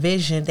 I had a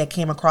vision that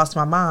came across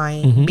my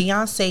mind.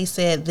 Beyonce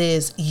said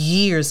this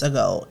years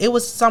ago. It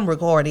was some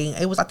recording.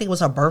 I think it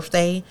was her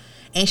birthday.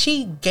 And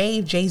she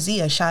gave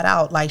Jay-Z a shout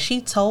out. Like, she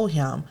told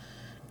him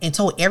and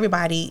told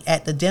everybody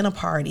at the dinner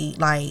party,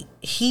 like,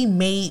 he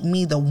made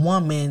me the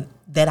woman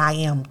that I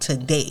am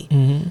today.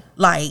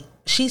 Like,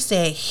 she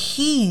said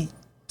he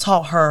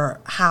taught her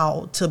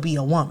how to be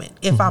a woman,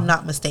 if I'm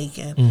not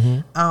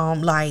mistaken.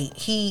 Like,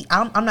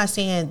 I'm not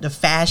saying the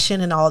fashion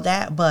and all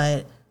that,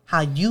 but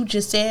how you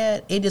just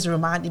said, it just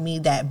reminded me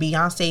that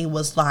Beyonce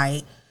was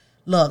like,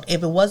 look,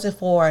 if it wasn't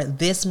for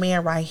this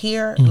man right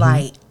here,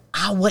 like,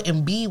 I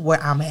wouldn't be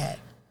where I'm at.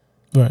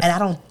 Right. And I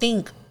don't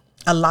think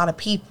a lot of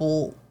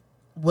people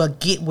will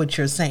get what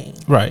you're saying.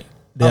 Right.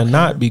 They're Okay.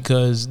 not,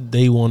 because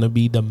they want to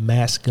be the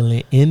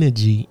masculine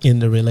energy in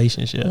the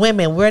relationship.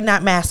 Women, we're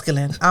not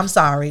masculine. I'm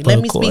sorry. But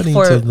Let me speak according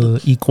for to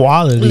the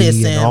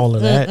equality and all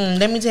of that.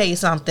 Let me tell you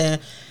something.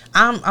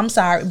 I'm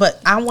sorry,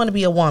 but I want to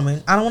be a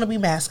woman. I don't want to be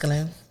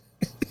masculine.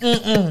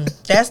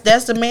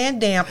 That's the man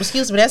damn.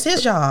 Excuse me. That's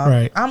his job.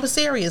 Right. I'm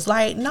serious.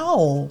 Like,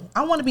 no,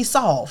 I want to be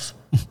soft.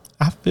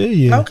 I feel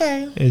you.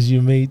 Okay. As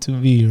you're made to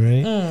be,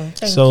 right?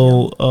 Thank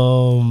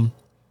So,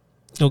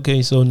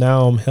 okay, so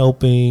now I'm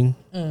helping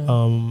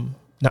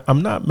Now,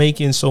 I'm not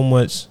making so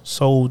much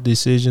sole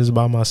decisions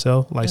by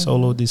myself, like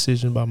solo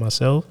decisions by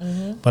myself,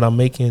 but I'm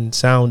making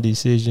sound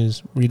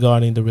decisions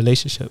regarding the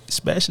relationship,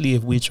 especially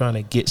if we're trying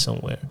to get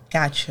somewhere.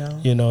 Gotcha.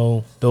 You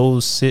know,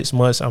 those 6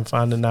 months, I'm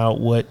finding out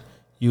what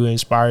you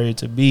inspired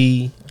to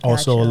be,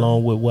 also Gotcha.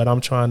 along with what I'm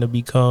trying to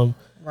become,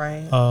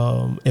 Right.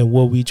 and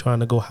what we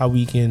trying to go, how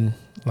we can,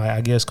 like,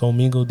 I guess,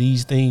 commingle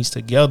these things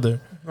together,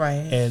 Right.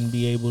 and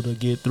be able to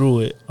get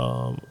through it,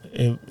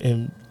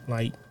 and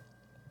like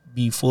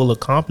be full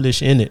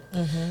accomplished in it.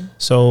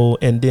 So,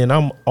 and then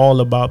I'm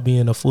all about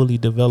being a fully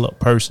developed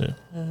person,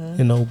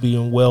 you know,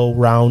 being well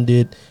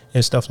rounded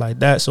and stuff like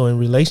that. So in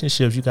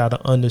relationships, you got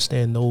to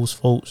understand those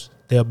folks,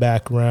 their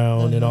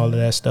background and all of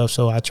that stuff.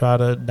 So I try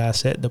to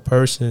dissect the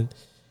person,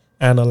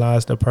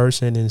 analyze the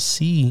person, and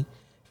see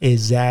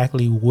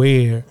exactly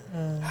where,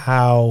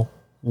 how,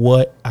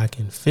 what I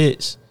can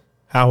fix,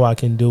 how I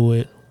can do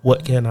it,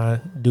 what can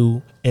I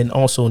do, and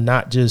also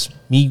not just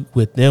me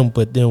with them,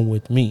 but them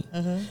with me.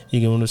 You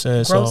get what I'm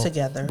saying? Grow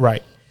together.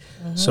 Right.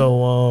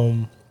 So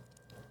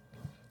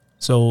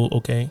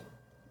okay,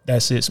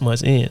 that's 6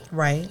 months in.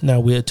 Right.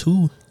 Now we're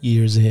 2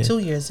 years in. 2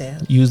 years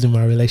in. Usually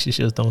my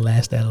relationships don't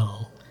last that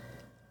long.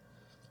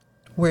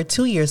 We're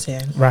 2 years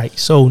in. Right.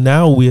 So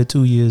now we're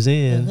 2 years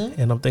in,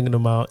 and I'm thinking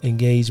about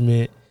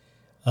engagement,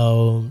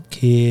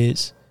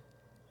 kids,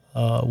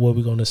 where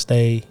we're gonna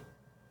stay,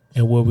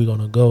 and where we're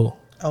gonna go.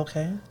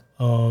 Okay.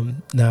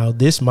 Now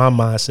this my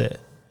mindset,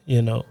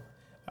 you know,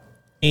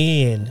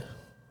 and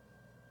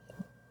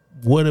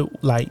what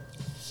it, like,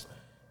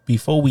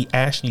 before we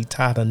actually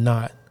tie the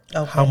knot,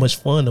 how much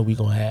fun are we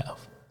gonna have?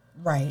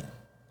 Right.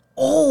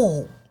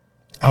 Oh,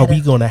 Are we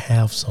gonna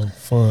have some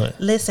fun?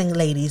 listen,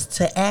 ladies,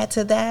 to add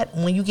to that,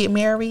 when you get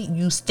married,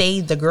 you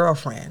stay the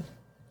girlfriend.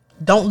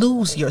 Don't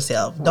lose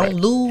yourself. Don't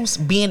lose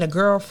being a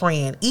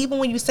girlfriend. Even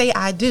when you say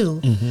I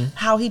do,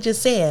 how he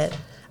just said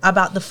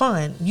about the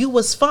fun. You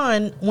was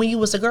fun when you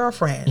was a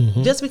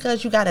girlfriend. Just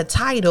because you got a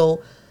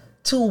title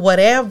to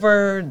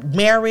whatever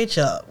marriage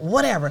or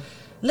whatever.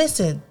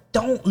 Listen,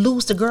 don't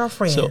lose the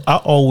girlfriend. So I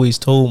always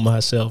told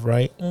myself,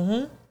 right?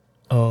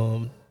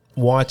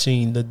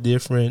 Watching the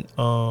different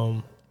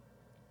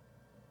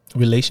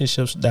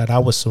relationships that I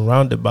was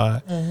surrounded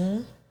by,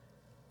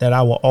 that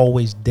I will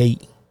always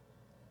date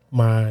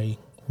my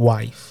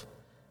wife.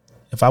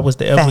 If I was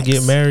to ever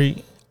get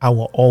married, I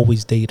will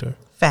always date her.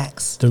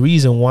 Facts. The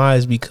reason why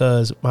is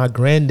because my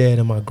granddad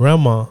and my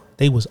grandma,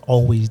 they was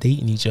always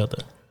dating each other.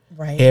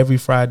 Right. Every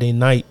Friday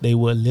night, they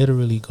would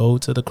literally go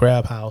to the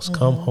crab house,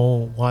 come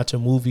home, watch a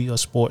movie or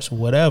sports,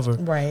 whatever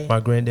Right. my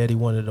granddaddy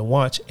wanted to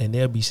watch, and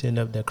they'll be sitting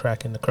up there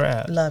cracking the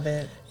crab. Love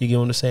it. You get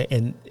what I'm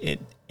saying?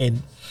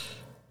 And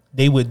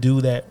they would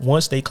do that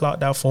once they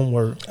clocked out from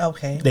work.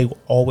 Okay. They would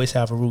always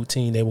have a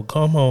routine. They would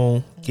come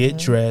home, get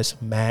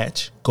dressed,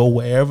 match, go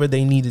wherever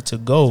they needed to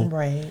go,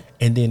 Right.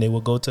 and then they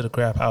would go to the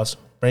crab house,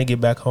 bring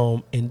it back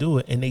home, and do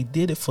it. And they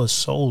did it for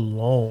so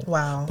long.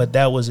 Wow. But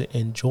that was an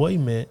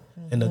enjoyment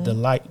and a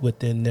delight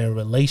within their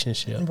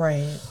relationship.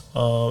 Right.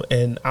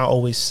 And I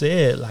always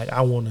said, like,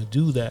 I want to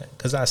do that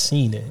because I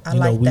seen it. I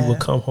like we that. would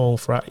come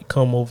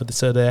over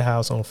to their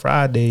house on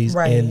Fridays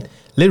Right. and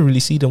literally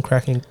see them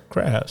cracking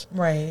crabs.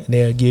 Right. And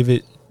they'll give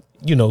it,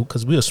 you know,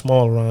 because we were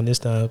small around this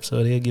time,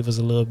 so they'll give us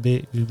a little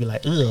bit. We'd be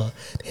like, ugh,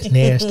 that's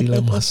nasty,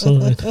 like my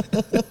son.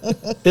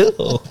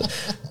 Ew,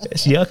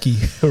 that's yucky,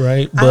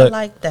 right? I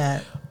like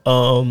that.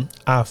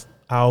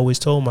 I always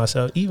told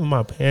myself, even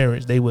my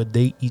parents, they would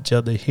date each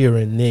other here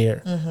and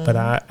there, but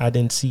I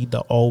didn't see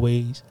the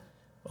always,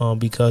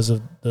 because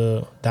of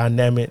the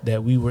dynamic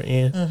that we were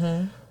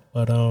in.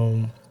 But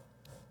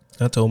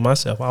I told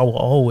myself I will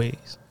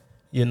always,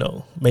 you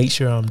know, make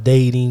sure I'm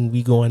dating,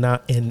 we going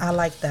out, and I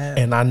like that.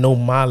 and I know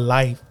my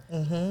life.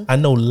 I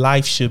know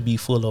life should be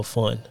full of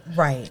fun,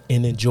 Right.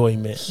 and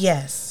enjoyment.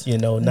 Yes. You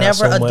know, not Never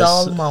so a much,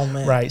 dull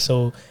moment. right?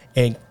 So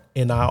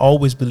and I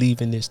always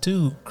believe in this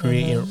too,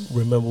 creating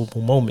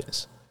memorable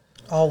moments.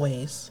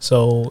 Always.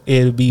 So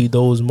it'll be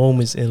those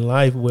moments in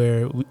life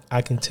where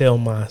I can tell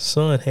my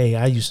son, hey,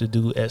 I used to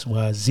do X,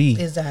 Y, Z.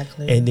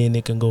 Exactly. And then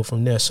it can go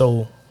from there.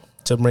 So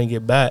to bring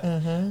it back,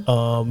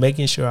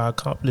 making sure I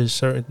accomplish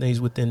certain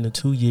things within the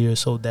 2 years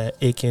so that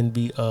it can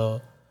be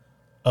a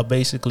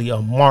basically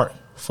a mark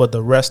for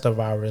the rest of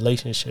our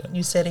relationship.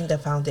 You setting the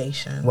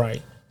foundation.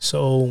 Right.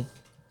 So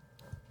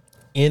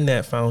in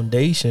that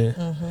foundation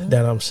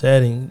that I'm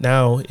setting,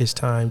 now it's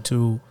time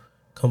to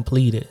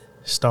complete it,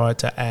 start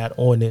to add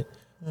on it,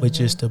 which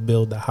is to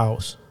build the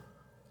house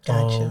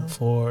Gotcha.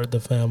 for the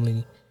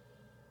family.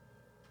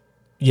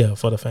 Yeah,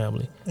 for the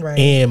family. Right.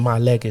 And my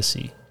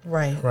legacy,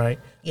 Right. right?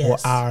 Yes.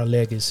 Or our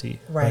legacy,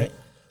 Right.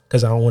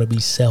 Because I don't want to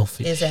be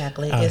selfish.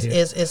 Exactly. out It's, here.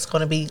 it's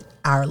going to be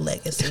our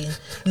legacy.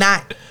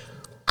 Not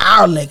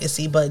our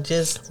legacy, but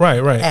just right.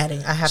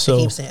 adding. I have So,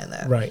 to keep saying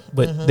that. Right.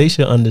 But they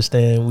should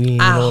understand we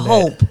ain't I on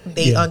hope that.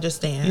 they Yeah.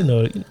 understand. You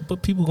know,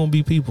 but people gonna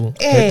be people.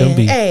 Let them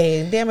be.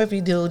 Hey, damn if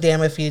you do,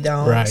 damn if you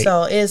don't. Right.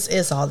 So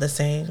it's all the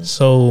same.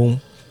 So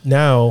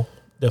now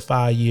the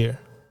 5 year,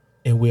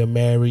 and we're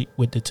married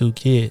with the 2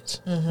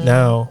 kids.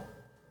 Now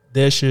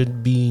there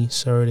should be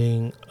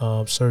certain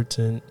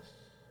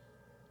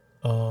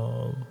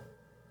let's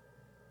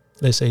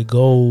say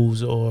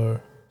goals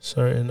or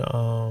certain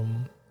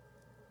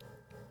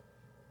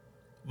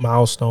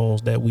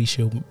milestones that we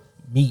should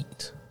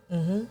meet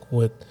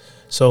with.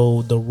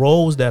 So the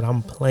roles that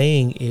I'm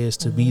playing is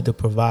to be the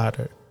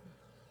provider,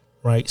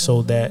 right?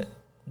 So that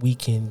we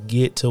can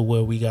get to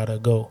where we gotta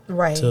go,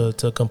 Right.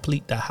 To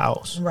complete the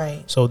house,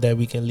 Right. so that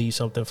we can leave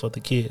something for the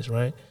kids,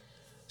 right?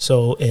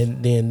 So,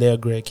 and then their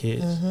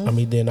grandkids. I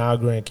mean, then our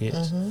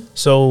grandkids.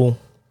 So,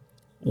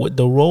 with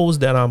the roles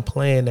that I'm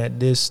playing at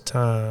this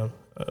time,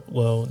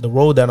 the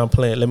role that I'm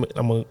playing, I'm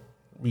gonna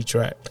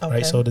retract, Okay.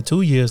 right? So, the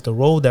 2 years, the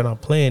role that I'm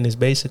playing is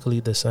basically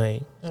the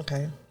same.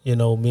 Okay. You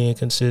know, being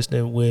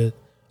consistent with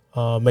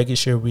making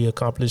sure we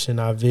accomplishing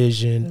our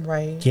vision,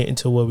 Right. getting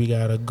to where we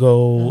gotta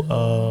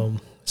go,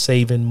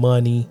 saving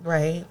money,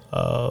 Right.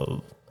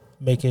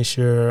 making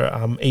sure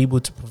I'm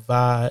able to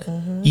provide,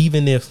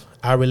 even if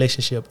our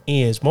relationship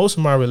ends. Most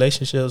of my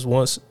relationships,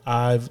 once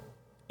I've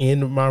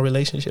ended my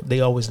relationship, they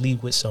always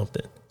leave with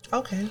something,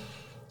 Okay.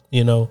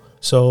 you know.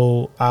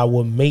 So I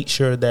will make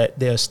sure that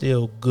they're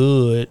still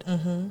good,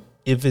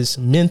 if it's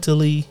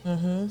mentally,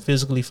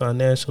 physically,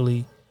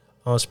 financially,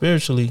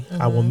 spiritually.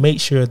 I will make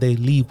sure they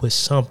leave with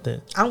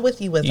something. I'm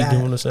with you with You that.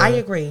 get what I'm saying? I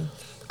agree.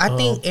 I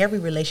think every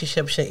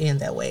relationship should end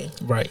that way.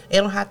 Right.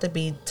 It don't have to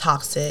be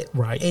toxic.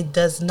 Right. It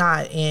does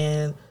not.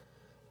 And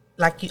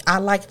like I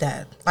like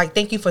that. Like,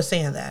 thank you for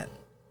saying that.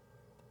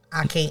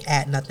 I can't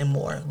add nothing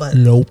more, but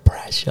No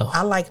pressure.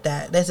 I like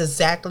that. That's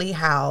exactly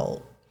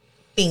how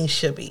things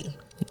should be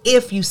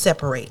if you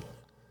separate.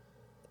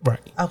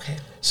 Right. Okay.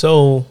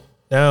 So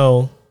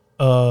now,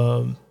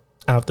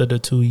 after the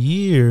 2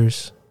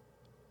 years,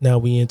 now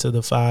we into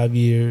the 5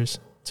 years,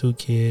 2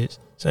 kids,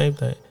 same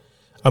thing.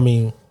 I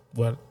mean,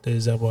 what the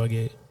example I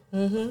gave,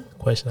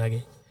 question I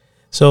gave.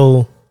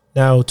 So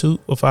now 2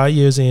 or 5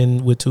 years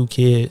in with 2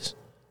 kids,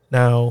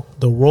 now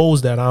the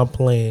roles that I'm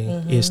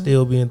playing is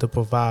still being the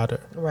provider.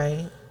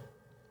 Right.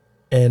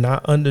 And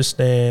I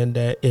understand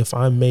that if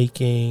I'm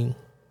making,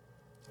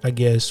 I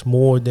guess,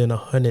 more than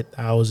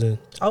 100,000,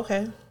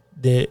 Okay.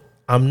 that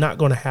I'm not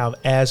going to have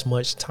as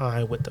much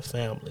time with the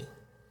family,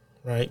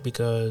 right?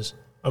 Because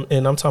I'm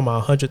talking about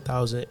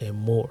 100,000 and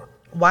more.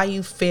 Why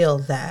you feel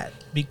that?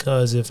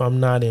 Because if I'm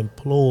not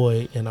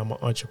employed and I'm an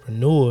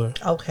entrepreneur,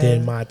 Okay.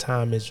 then my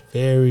time is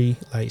very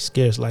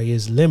scarce,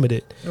 it's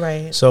limited.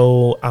 Right.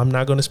 So I'm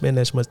not going to spend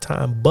as much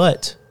time,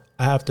 but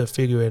I have to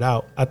figure it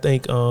out. I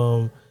think,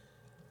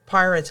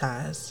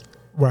 Prioritize.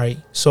 right.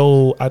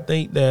 So I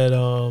think that,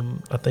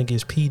 I think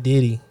it's P.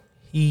 Diddy.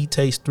 He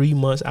takes 3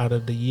 months out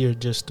of the year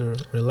just to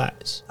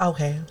relax.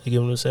 Okay. You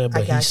get what I'm saying?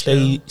 But got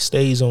he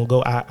stays on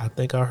go. I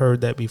think I heard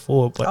that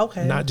before, but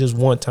Okay. not just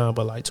one time,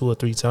 but 2 or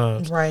 3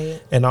 times.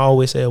 Right. And I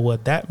always say, well,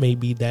 that may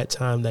be that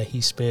time that he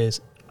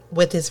spends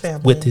With his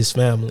family. with his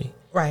family,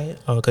 Right.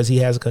 because he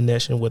has a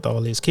connection with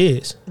all his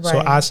kids. So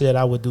Right. I said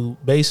I would do,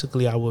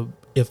 basically I would,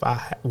 if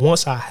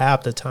once I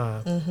have the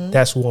time,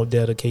 that's what I'm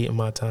dedicating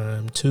my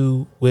time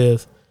to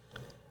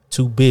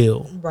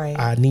build. Right.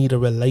 I need a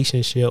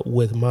relationship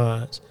with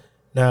mine.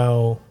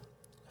 Now,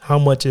 how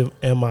much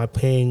am I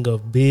paying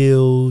of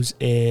bills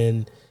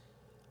and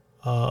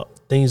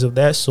things of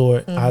that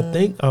sort? I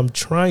think I'm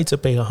trying to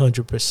pay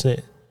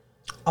 100%.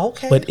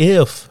 Okay. But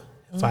if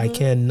I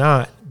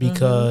cannot,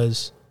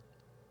 because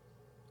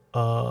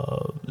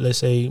let's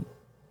say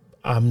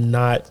I'm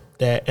not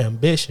that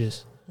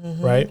ambitious,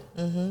 right?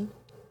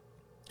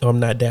 I'm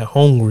not that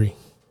hungry,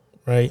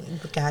 right?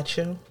 Got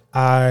you.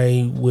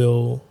 I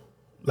will,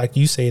 like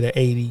you say, the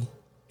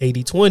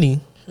 80-20,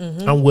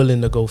 I'm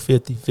willing to go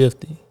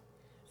 50-50.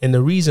 And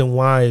the reason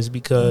why is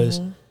because,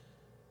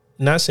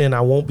 not saying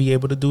I won't be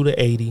able to do the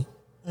 80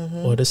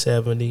 or the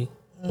 70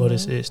 or the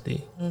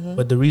 60,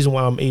 but the reason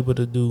why I'm able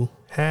to do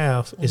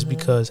half is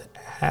because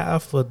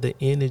half of the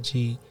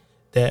energy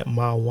that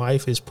my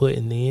wife is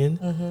putting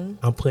in,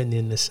 I'm putting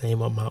in the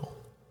same amount.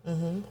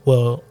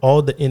 Well,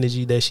 all the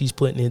energy that she's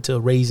putting into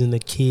raising the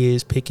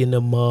kids, picking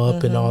them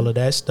up and all of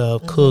that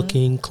stuff,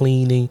 cooking,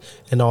 cleaning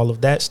and all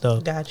of that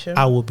stuff, Gotcha.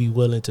 I will be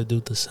willing to do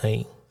the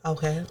same.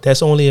 Okay.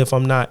 That's only if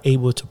I'm not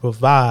able to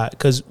provide,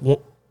 because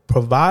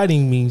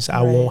providing means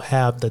I Right. won't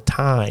have the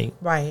time.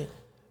 Right.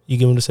 You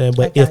get what I'm saying?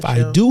 But I if got I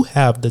you. do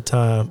have the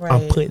time,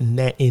 I'm Right. putting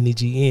that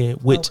energy in,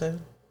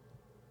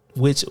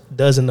 which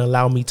doesn't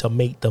allow me to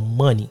make the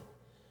money.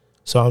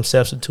 So I'm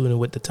substituting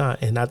with the time.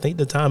 And I think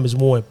the time is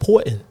more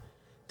important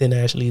than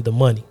actually the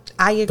money.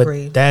 I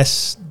agree. But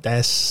that's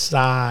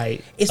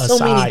side. It's so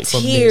many aside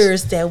from this.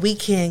 tiers that we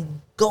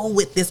can go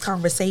with this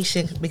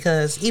conversation,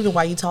 because even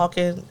while you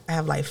talking, I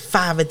have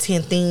 5 or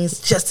 10 things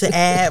just to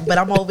add, but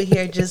I'm over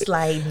here just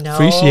no.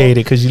 Appreciate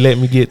it because you let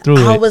me get through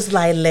I it. was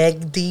like, let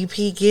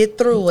DP get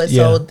through it.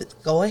 Yeah. So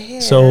go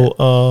ahead.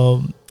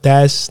 So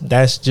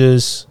that's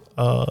just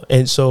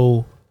and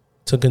so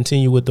to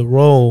continue with the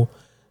role,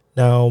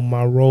 now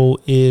my role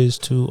is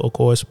to, of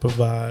course,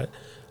 provide,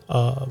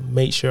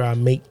 make sure I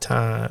make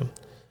time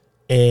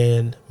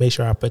and make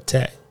sure I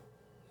protect.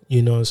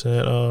 You know what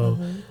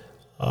I'm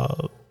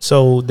saying?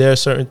 So there are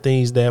certain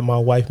things that my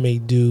wife may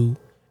do,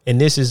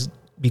 and this is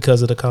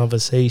because of the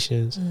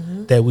conversations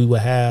that we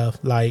would have,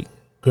 like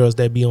girls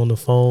that be on the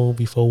phone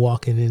before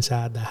walking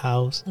inside the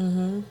house.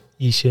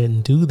 You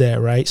shouldn't do that,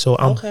 right? So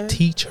I'm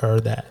teach her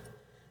that,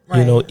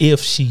 you know, if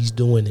she's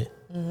doing it.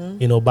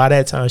 You know, by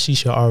that time she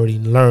should already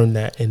learn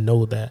that and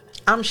know that.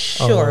 I'm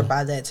sure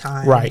by that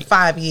time, right.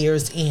 5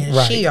 years in,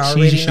 right. she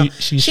already know.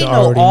 She know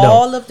already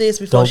all of this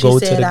before Don't go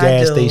she said to the I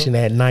gas do. station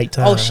at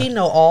nighttime. Oh, she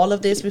know all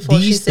of this before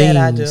These she said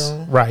I things, do.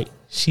 Right.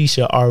 She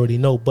should already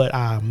know, but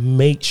I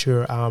make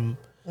sure I'm,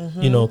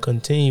 you know,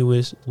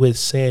 continuous with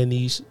saying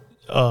these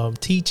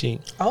teaching.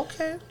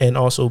 Okay. And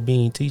also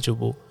being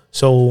teachable.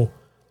 So,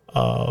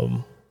 I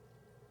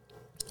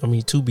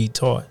mean, to be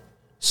taught.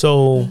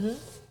 So,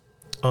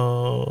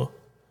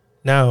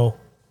 now,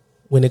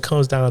 when it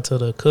comes down to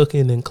the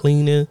cooking and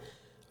cleaning,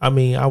 I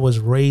mean, I was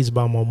raised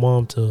by my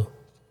mom to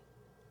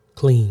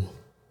clean,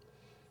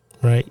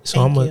 right?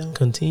 So I'm going to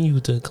continue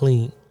to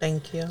clean.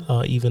 Thank you.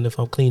 Even if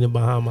I'm cleaning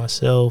behind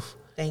myself.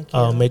 Thank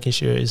you. Making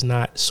sure it's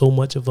not so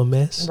much of a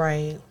mess.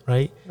 Right.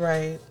 Right?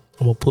 Right.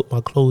 I'm going to put my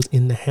clothes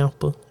in the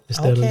hamper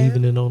instead of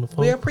leaving it on the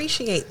phone. We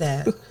appreciate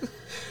that.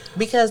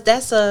 Because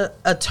that's a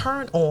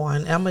turn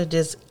on. I'm going to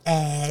just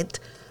add,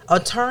 a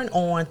turn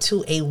on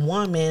to a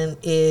woman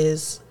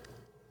is,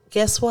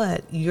 guess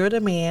what? You're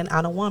the man,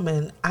 I'm a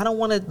woman. I don't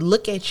want to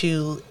look at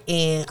you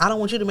and I don't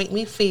want you to make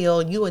me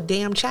feel you a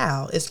damn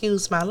child.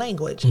 Excuse my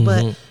language.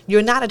 But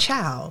you're not a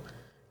child.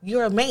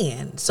 You're a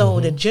man.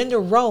 So the gender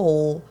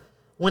role,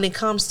 when it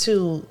comes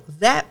to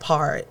that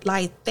part,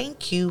 like,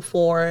 thank you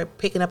for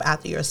picking up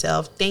after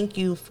yourself. Thank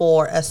you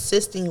for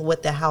assisting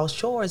with the house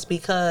chores,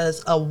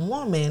 because a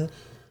woman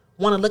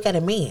want to look at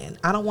a man.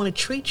 I don't want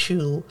to treat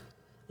you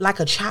like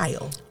a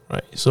child.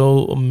 Right.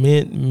 So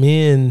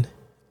men,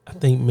 I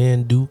think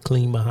men do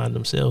clean behind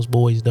themselves.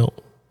 Boys don't.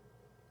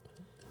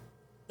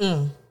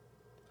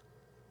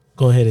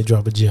 Go ahead and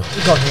drop a gem.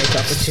 Go ahead and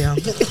drop a gem.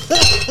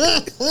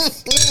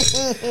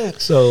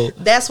 So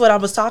that's what I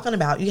was talking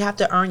about. You have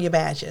to earn your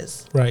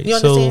badges. Right. You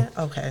understand?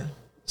 Okay.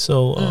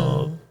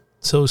 So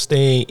so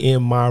staying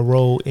in my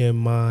role, in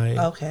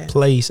my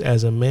place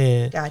as a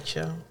man.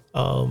 Gotcha.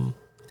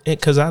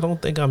 Because I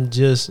don't think I'm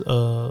just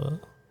a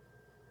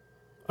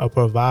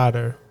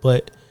provider,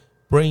 but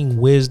bring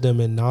wisdom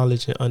and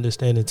knowledge and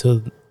understanding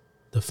to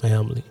the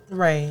family.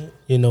 Right.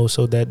 You know,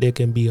 so that there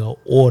can be an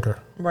order.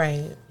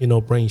 Right. You know,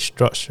 bring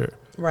structure.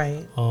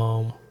 Right.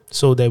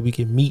 So that we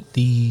can meet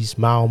these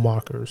mile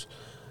markers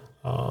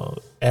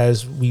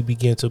as we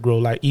begin to grow.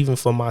 Like, even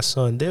for my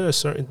son, there are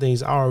certain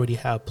things I already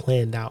have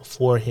planned out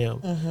for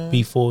him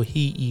before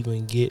he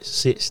even gets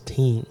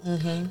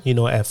 16. You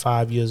know, at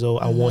 5 years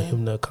old, I want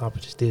him to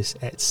accomplish this.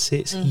 At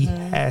 6, he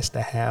has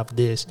to have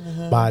this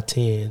by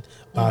 10,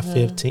 by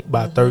 15,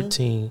 by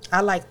 13.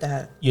 I like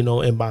that. You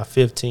know, and by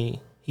 15.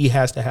 He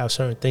has to have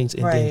certain things,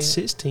 and then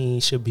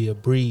 16 should be a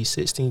breeze.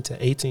 16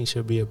 to 18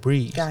 should be a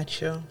breeze.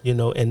 Gotcha. You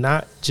know, and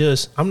not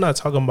just, I'm not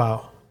talking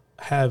about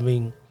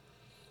having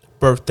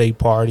birthday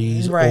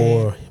parties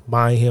or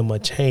buying him a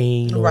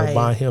chain or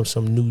buying him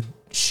some new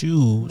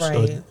shoes.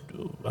 Or,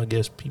 I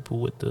guess people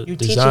with the You're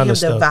designer teaching him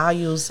stuff. the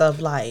values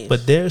of life.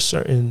 But there are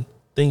certain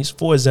things,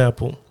 for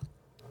example,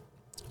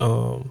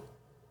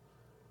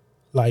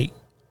 like,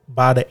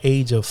 by the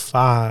age of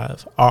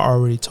 5, I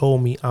already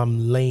told me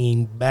I'm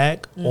laying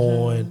back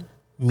on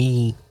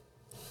me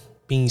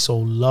being so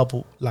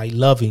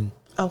loving.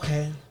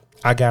 Okay.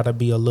 I gotta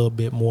be a little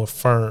bit more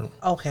firm.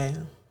 Okay.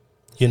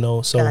 You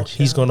know, so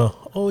he's gonna,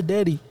 oh,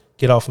 daddy,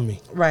 get off of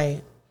me.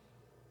 Right.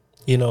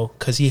 You know,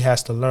 because he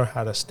has to learn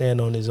how to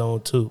stand on his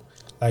own too.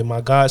 Like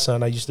my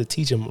godson, I used to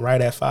teach him right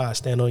at 5,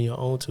 stand on your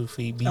own 2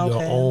 feet, be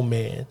your own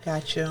man.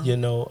 Gotcha. You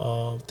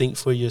know, think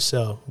for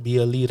yourself, be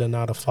a leader,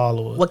 not a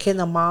follower. Well, can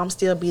the mom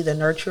still be the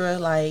nurturer?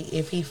 Like,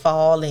 if he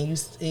fall and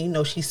you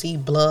know, she see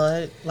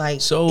blood, like,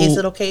 so, is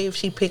it okay if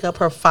she pick up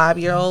her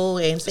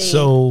 5-year-old and say,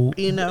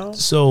 you know?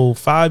 So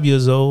 5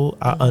 years old,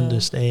 I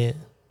understand,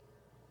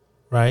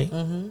 right?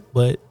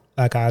 But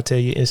like I'll tell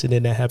you,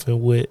 incident that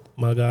happened with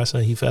my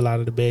godson, he fell out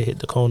of the bed, hit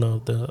the corner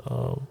of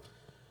the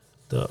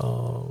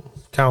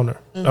counter.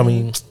 I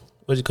mean,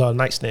 what you call it,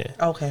 nightstand.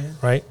 Okay.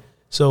 Right?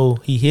 So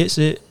he hits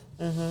it.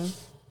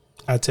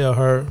 I tell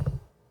her,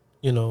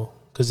 you know,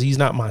 because he's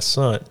not my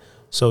son.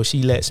 So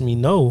she lets me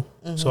know.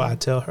 So I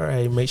tell her,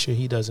 hey, make sure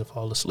he doesn't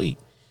fall asleep.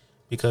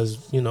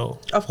 Because, you know,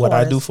 what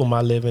I do for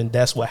my living,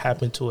 that's what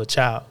happened to a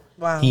child.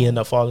 Wow. He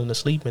ended up falling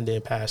asleep and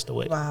then passed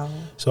away. Wow.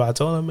 So I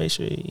told her, make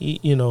sure he,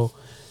 he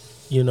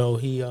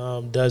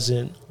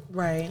doesn't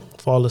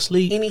fall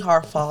asleep. Any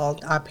hard fall,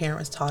 our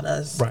parents taught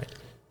us. Right.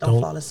 Don't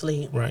fall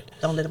asleep. Right.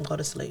 Don't let him go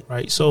to sleep.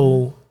 Right.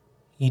 So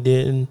he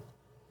didn't.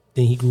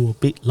 Then he grew a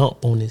big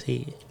lump on his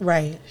head.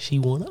 Right. She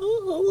went,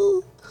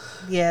 oh.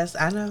 Yes,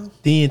 I know.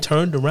 Then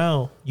turned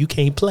around. You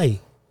can't play.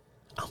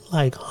 I'm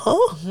like,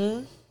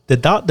 huh? The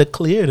doctor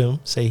cleared him.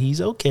 Say he's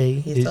okay.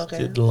 He's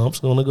okay. The lump's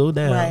gonna go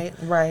down. Right.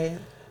 Right.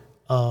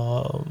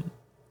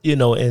 You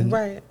know,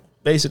 and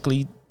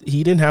basically,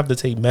 he didn't have to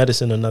take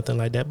medicine or nothing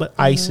like that, but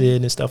ice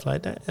it and stuff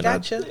like that. And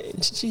gotcha.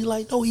 She's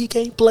like, no, he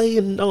can't play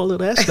and all of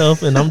that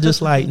stuff. And I'm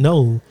just like,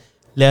 no,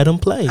 let him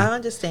play. I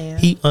understand.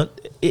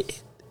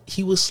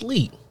 he was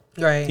asleep.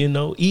 Right. You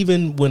know,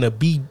 even when a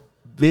bee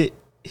bit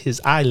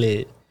his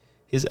eyelid,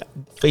 his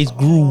face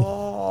grew.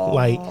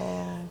 Like,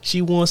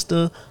 she wants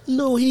to,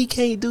 no, he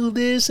can't do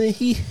this, and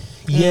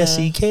yes,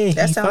 he can.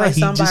 That He sounds fine. like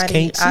He just somebody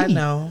can't see. I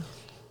know.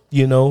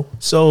 You know,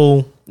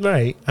 so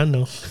right, I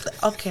know.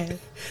 Okay.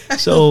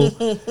 So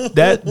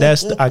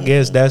that's I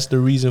guess that's the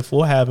reason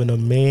for having a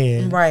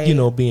man, Right. you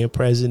know, being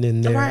present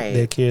in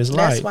their kids'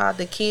 life. That's why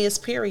the kids,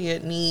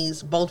 period,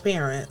 needs both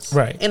parents.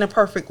 Right. In a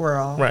perfect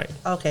world. Right.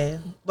 Okay.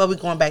 But we're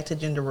going back to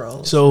gender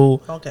roles.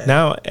 So Okay.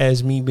 now,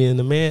 as me being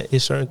the man,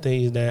 it's certain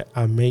things that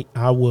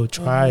I will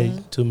try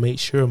Mm-hmm. to make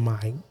sure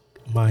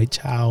my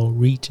child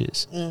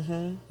reaches.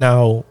 Mm-hmm.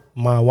 Now,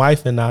 my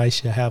wife and I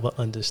should have an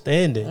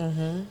understanding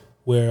Mm-hmm.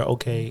 where,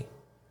 okay,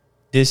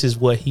 this is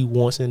what he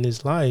wants in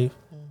his life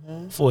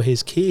for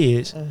his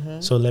kids,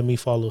 so let me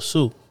follow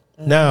suit.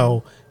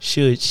 Now,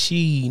 should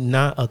she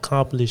not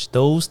accomplish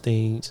those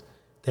things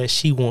that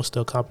she wants to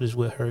accomplish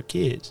with her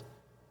kids?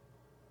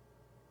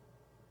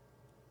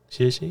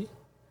 Should she?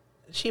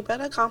 She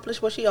better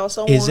accomplish what she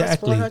also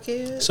Exactly. wants for her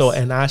kids. So,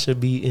 and I should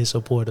be in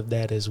support of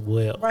that as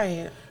well.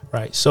 Right.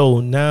 Right. So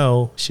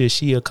now, should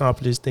she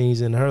accomplish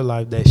things in her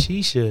life that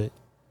she should?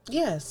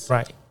 Yes.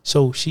 Right.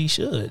 So she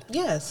should.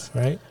 Yes.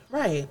 Right.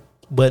 Right.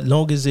 But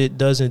long as it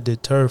doesn't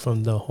deter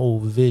from the whole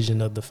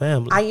vision of the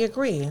family. I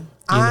agree.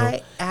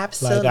 I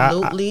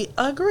absolutely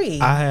agree.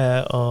 I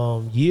had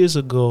years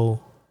ago,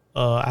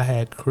 I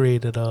had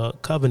created a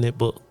covenant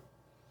book.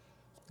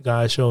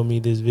 God showed me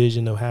this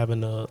vision of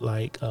having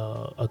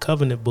a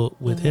covenant book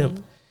with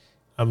him.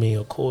 I mean,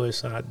 of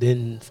course, I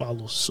didn't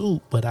follow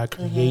suit, but I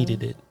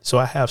created it. So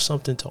I have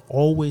something to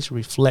always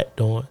reflect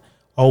on,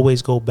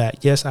 always go back.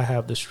 Yes, I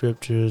have the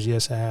scriptures.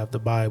 Yes, I have the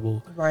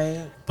Bible.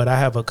 Right. But I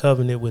have a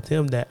covenant with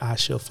him that I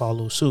should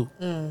follow suit.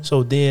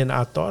 So then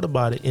I thought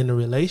about it in a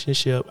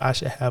relationship. I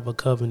should have a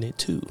covenant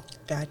too.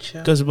 Gotcha.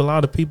 Because a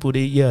lot of people,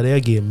 they'll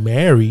get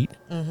married,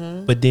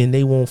 but then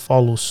they won't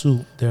follow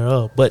suit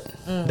thereof. But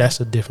that's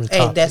a different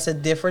topic. Hey, that's a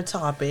different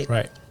topic.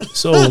 Right.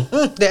 So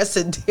That's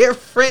a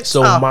different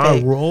so topic.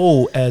 my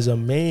role as a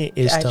man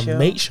is to Gotcha.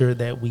 make sure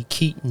that we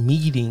keep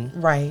meeting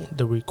Right.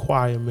 the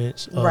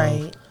requirements of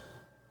Right.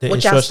 the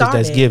What y'all instructions started.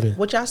 that's given.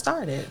 What y'all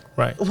started.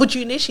 Right. What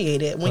you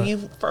initiated when Right.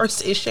 you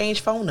first exchanged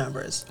phone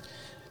numbers.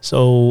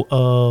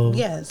 So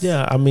Yes.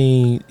 yeah, I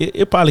mean,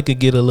 it probably could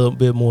get a little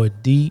bit more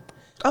deep.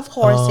 Of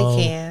course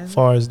it can. As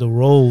far as the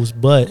roles,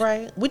 but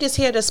Right. We just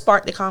here to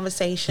spark the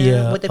conversation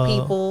Yeah, with the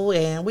people,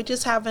 and we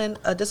just having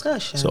a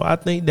discussion. so I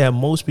think that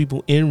most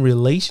people in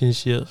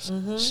relationships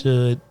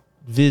should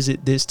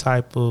visit this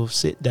type of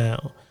sit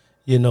down,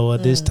 or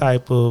this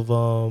type of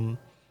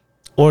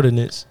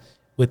ordinance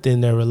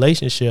within their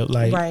relationship.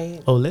 Like, Right.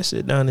 let's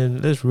sit down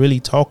and let's really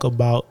talk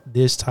about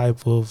this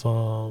type of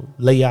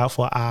layout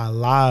for our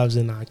lives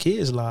and our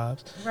kids'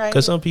 lives. Right.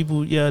 Because some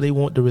people, they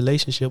want the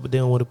relationship, but they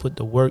don't want to put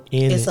the work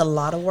in It's it. a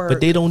lot of work.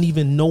 But they don't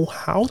even know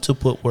how to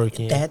put work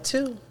in. That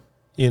too.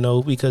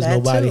 Because That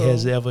nobody too.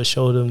 has ever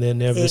showed them. They've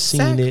never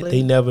seen it. Exactly.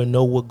 They never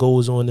know what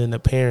goes on in the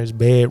parents'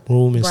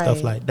 bedroom and stuff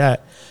Right. like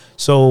that.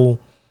 So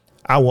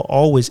I will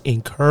always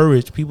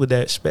encourage people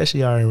that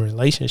especially are in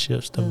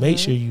relationships to make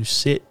sure you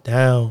sit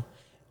down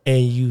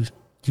and you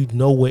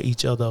know where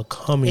each other are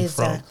coming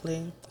Exactly.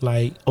 from.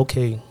 Like,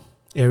 okay,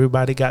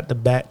 everybody got the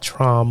back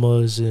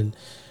traumas and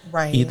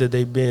Right. either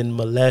they've been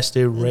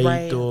molested, raped,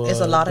 Right. or It's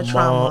a lot of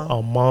trauma.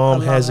 A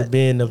mom A hasn't lot.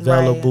 been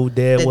available. Right.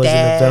 Dad The wasn't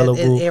dad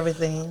available. and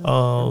everything.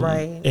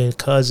 Right. And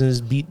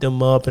cousins beat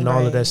them up and all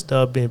of Right. that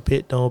stuff, being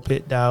picked on,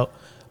 picked out,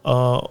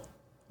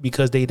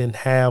 because they didn't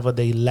have or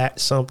they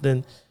lacked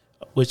something,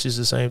 which is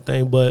the same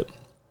thing. But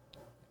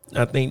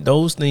I think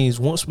those things,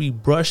 once we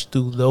brush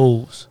through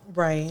those,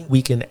 Right.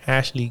 we can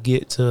actually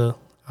get to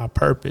our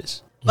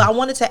purpose. But I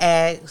wanted to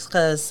ask,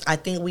 because I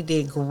think we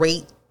did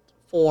great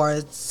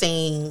for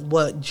saying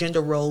what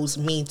gender roles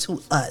mean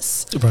to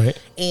us. Right.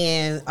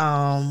 And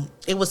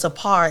it was a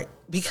part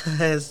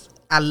because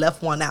I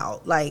left one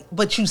out.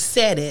 But you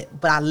said it,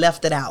 but I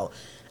left it out.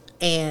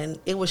 And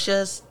it was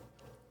just,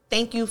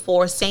 thank you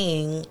for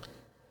saying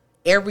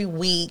every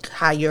week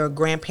how your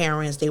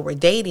grandparents, they were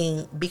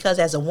dating, because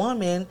as a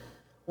woman,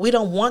 we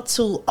don't want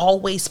to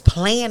always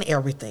plan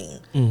everything.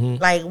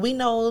 Like, we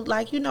know,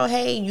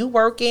 hey, you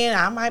working,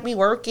 I might be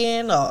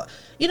working, or,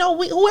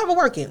 whoever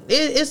working.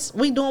 It's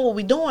we doing what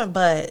we doing.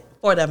 But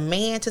for the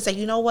man to say,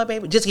 you know what,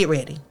 baby, just get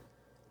ready.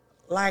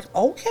 Like,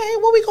 okay,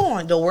 where we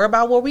going? Don't worry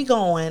about where we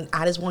going.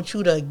 I just want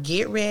you to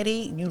get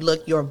ready. You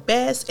look your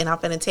best, and I'm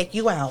finna take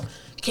you out.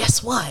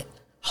 Guess what?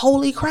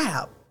 Holy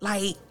crap.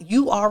 Like,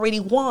 you already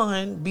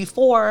won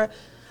before.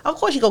 Of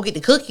course, you go get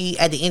the cookie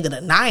at the end of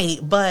the night,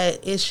 but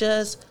it's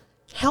just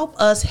help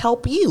us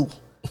help you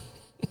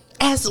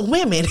as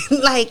women.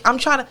 Like, I'm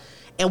trying to,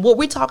 and what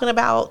we're talking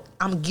about,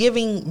 I'm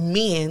giving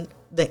men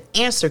the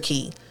answer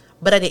key.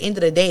 But at the end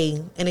of the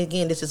day, and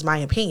again, this is my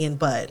opinion,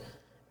 but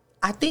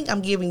I think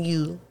I'm giving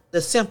you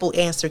the simple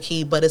answer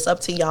key, but it's up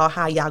to y'all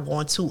how y'all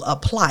going to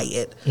apply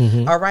it.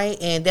 All right.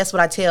 And that's what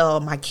I tell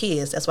my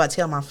kids. That's what I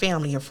tell my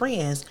family and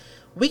friends.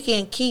 We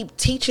can keep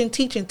teaching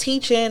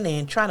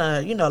and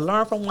trying to,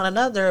 learn from one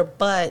another.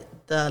 But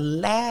the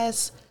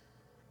last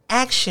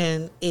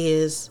action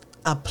is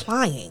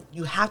applying.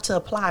 You have to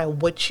apply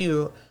what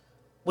you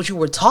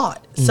were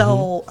taught.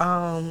 So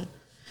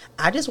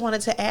I just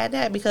wanted to add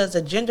that because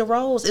the gender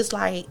roles, it's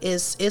like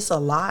it's a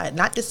lot.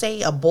 Not to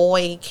say a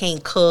boy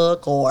can't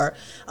cook or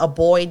a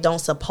boy don't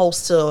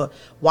supposed to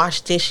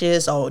wash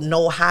dishes or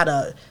know how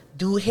to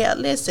do hair.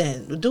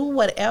 Listen, do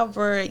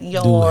whatever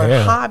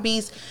your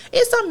hobbies.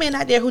 It's some men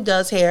out there who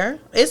does hair.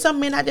 It's some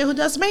men out there who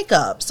does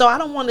makeup. So I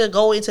don't want to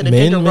go into the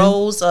gender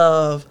roles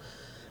of,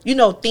 you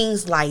know,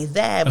 things like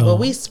that. But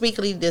we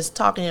strictly just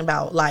talking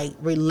about like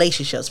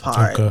relationships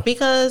part.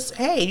 Because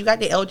hey, you got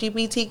the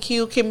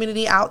LGBTQ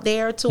community out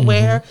there to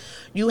where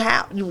you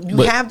have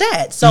have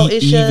that. So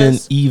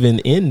it's even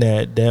in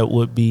that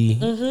would be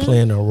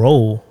playing a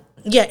role.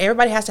 Yeah,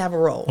 everybody has to have a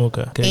role.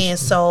 Okay. And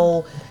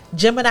so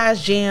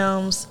Gemini's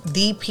Gems,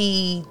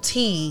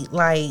 DPT,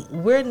 like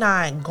we're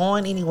not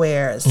going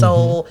anywhere.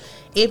 So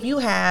if you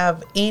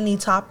have any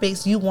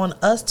topics you want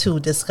us to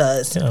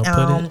discuss,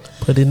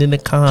 put it in the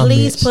comments.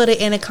 Please put it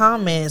in the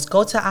comments.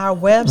 Go to our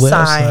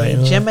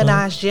website,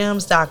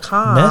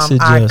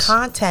 GeminisGems.com. Our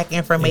contact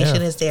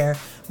information is there.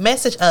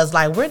 Message us.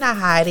 Like, we're not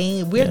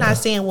hiding. We're not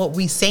saying what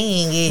we're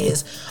saying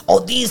is, oh,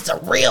 these are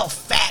real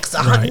facts.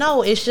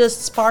 No, it's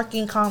just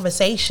sparking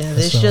conversations.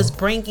 It's just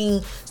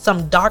bringing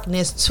some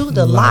darkness to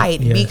the light.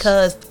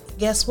 Because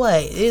guess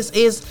what?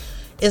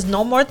 It's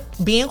no more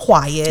being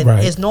quiet.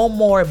 It's no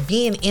more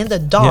being in the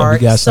dark.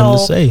 We got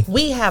something to say.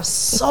 We have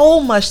so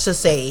much to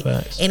say.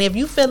 And if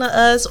you feeling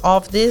us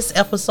off this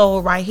episode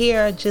right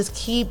here, just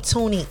keep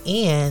tuning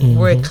in.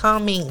 We're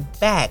coming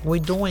back. We're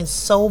doing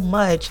so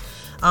much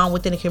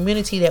within the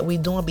community that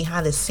we're doing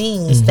behind the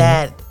scenes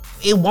that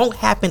it won't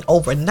happen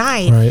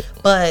overnight,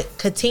 but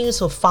continue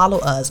to follow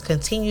us,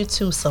 continue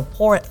to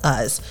support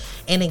us.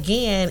 And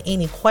again,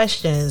 any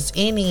questions,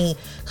 any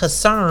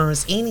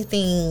concerns,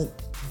 anything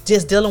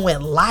just dealing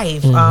with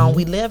life.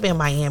 We live in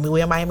Miami.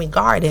 We're in Miami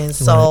Gardens.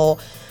 So,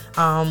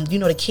 you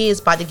know, the kids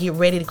about to get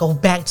ready to go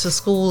back to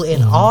school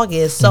in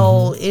August.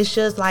 So it's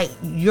just like,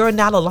 you're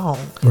not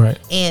alone.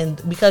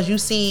 And because you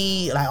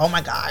see like, oh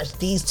my gosh,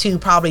 these two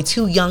probably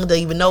too young to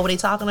even know what they're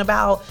talking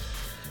about.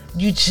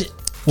 You just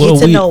get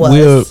to know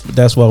us.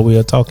 That's why we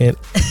are talking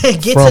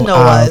get from to know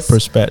our us.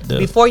 perspective.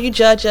 Before you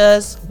judge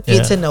us,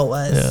 get to know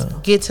us.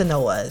 Get to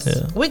know us.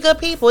 We're good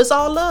people. It's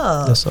all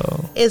love. That's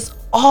all. It's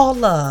all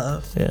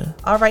love.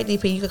 All right,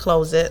 DP, you can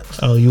close it.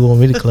 Oh, you want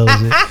me to close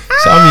it?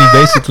 So I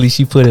mean, basically,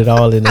 she put it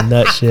all in a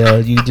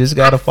nutshell. You just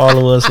gotta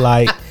follow us,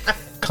 like,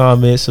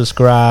 comment,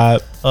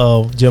 subscribe.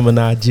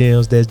 Gemini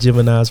Gems. That's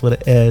Gemini's with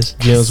an S,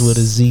 Gems with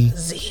a Z.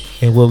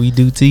 And what we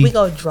do, T, we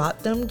go drop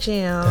them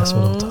gems. That's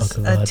what I'm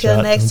talking about.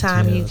 Until next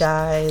time, you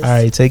guys. All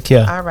right, take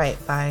care. All right,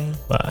 bye.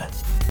 Bye.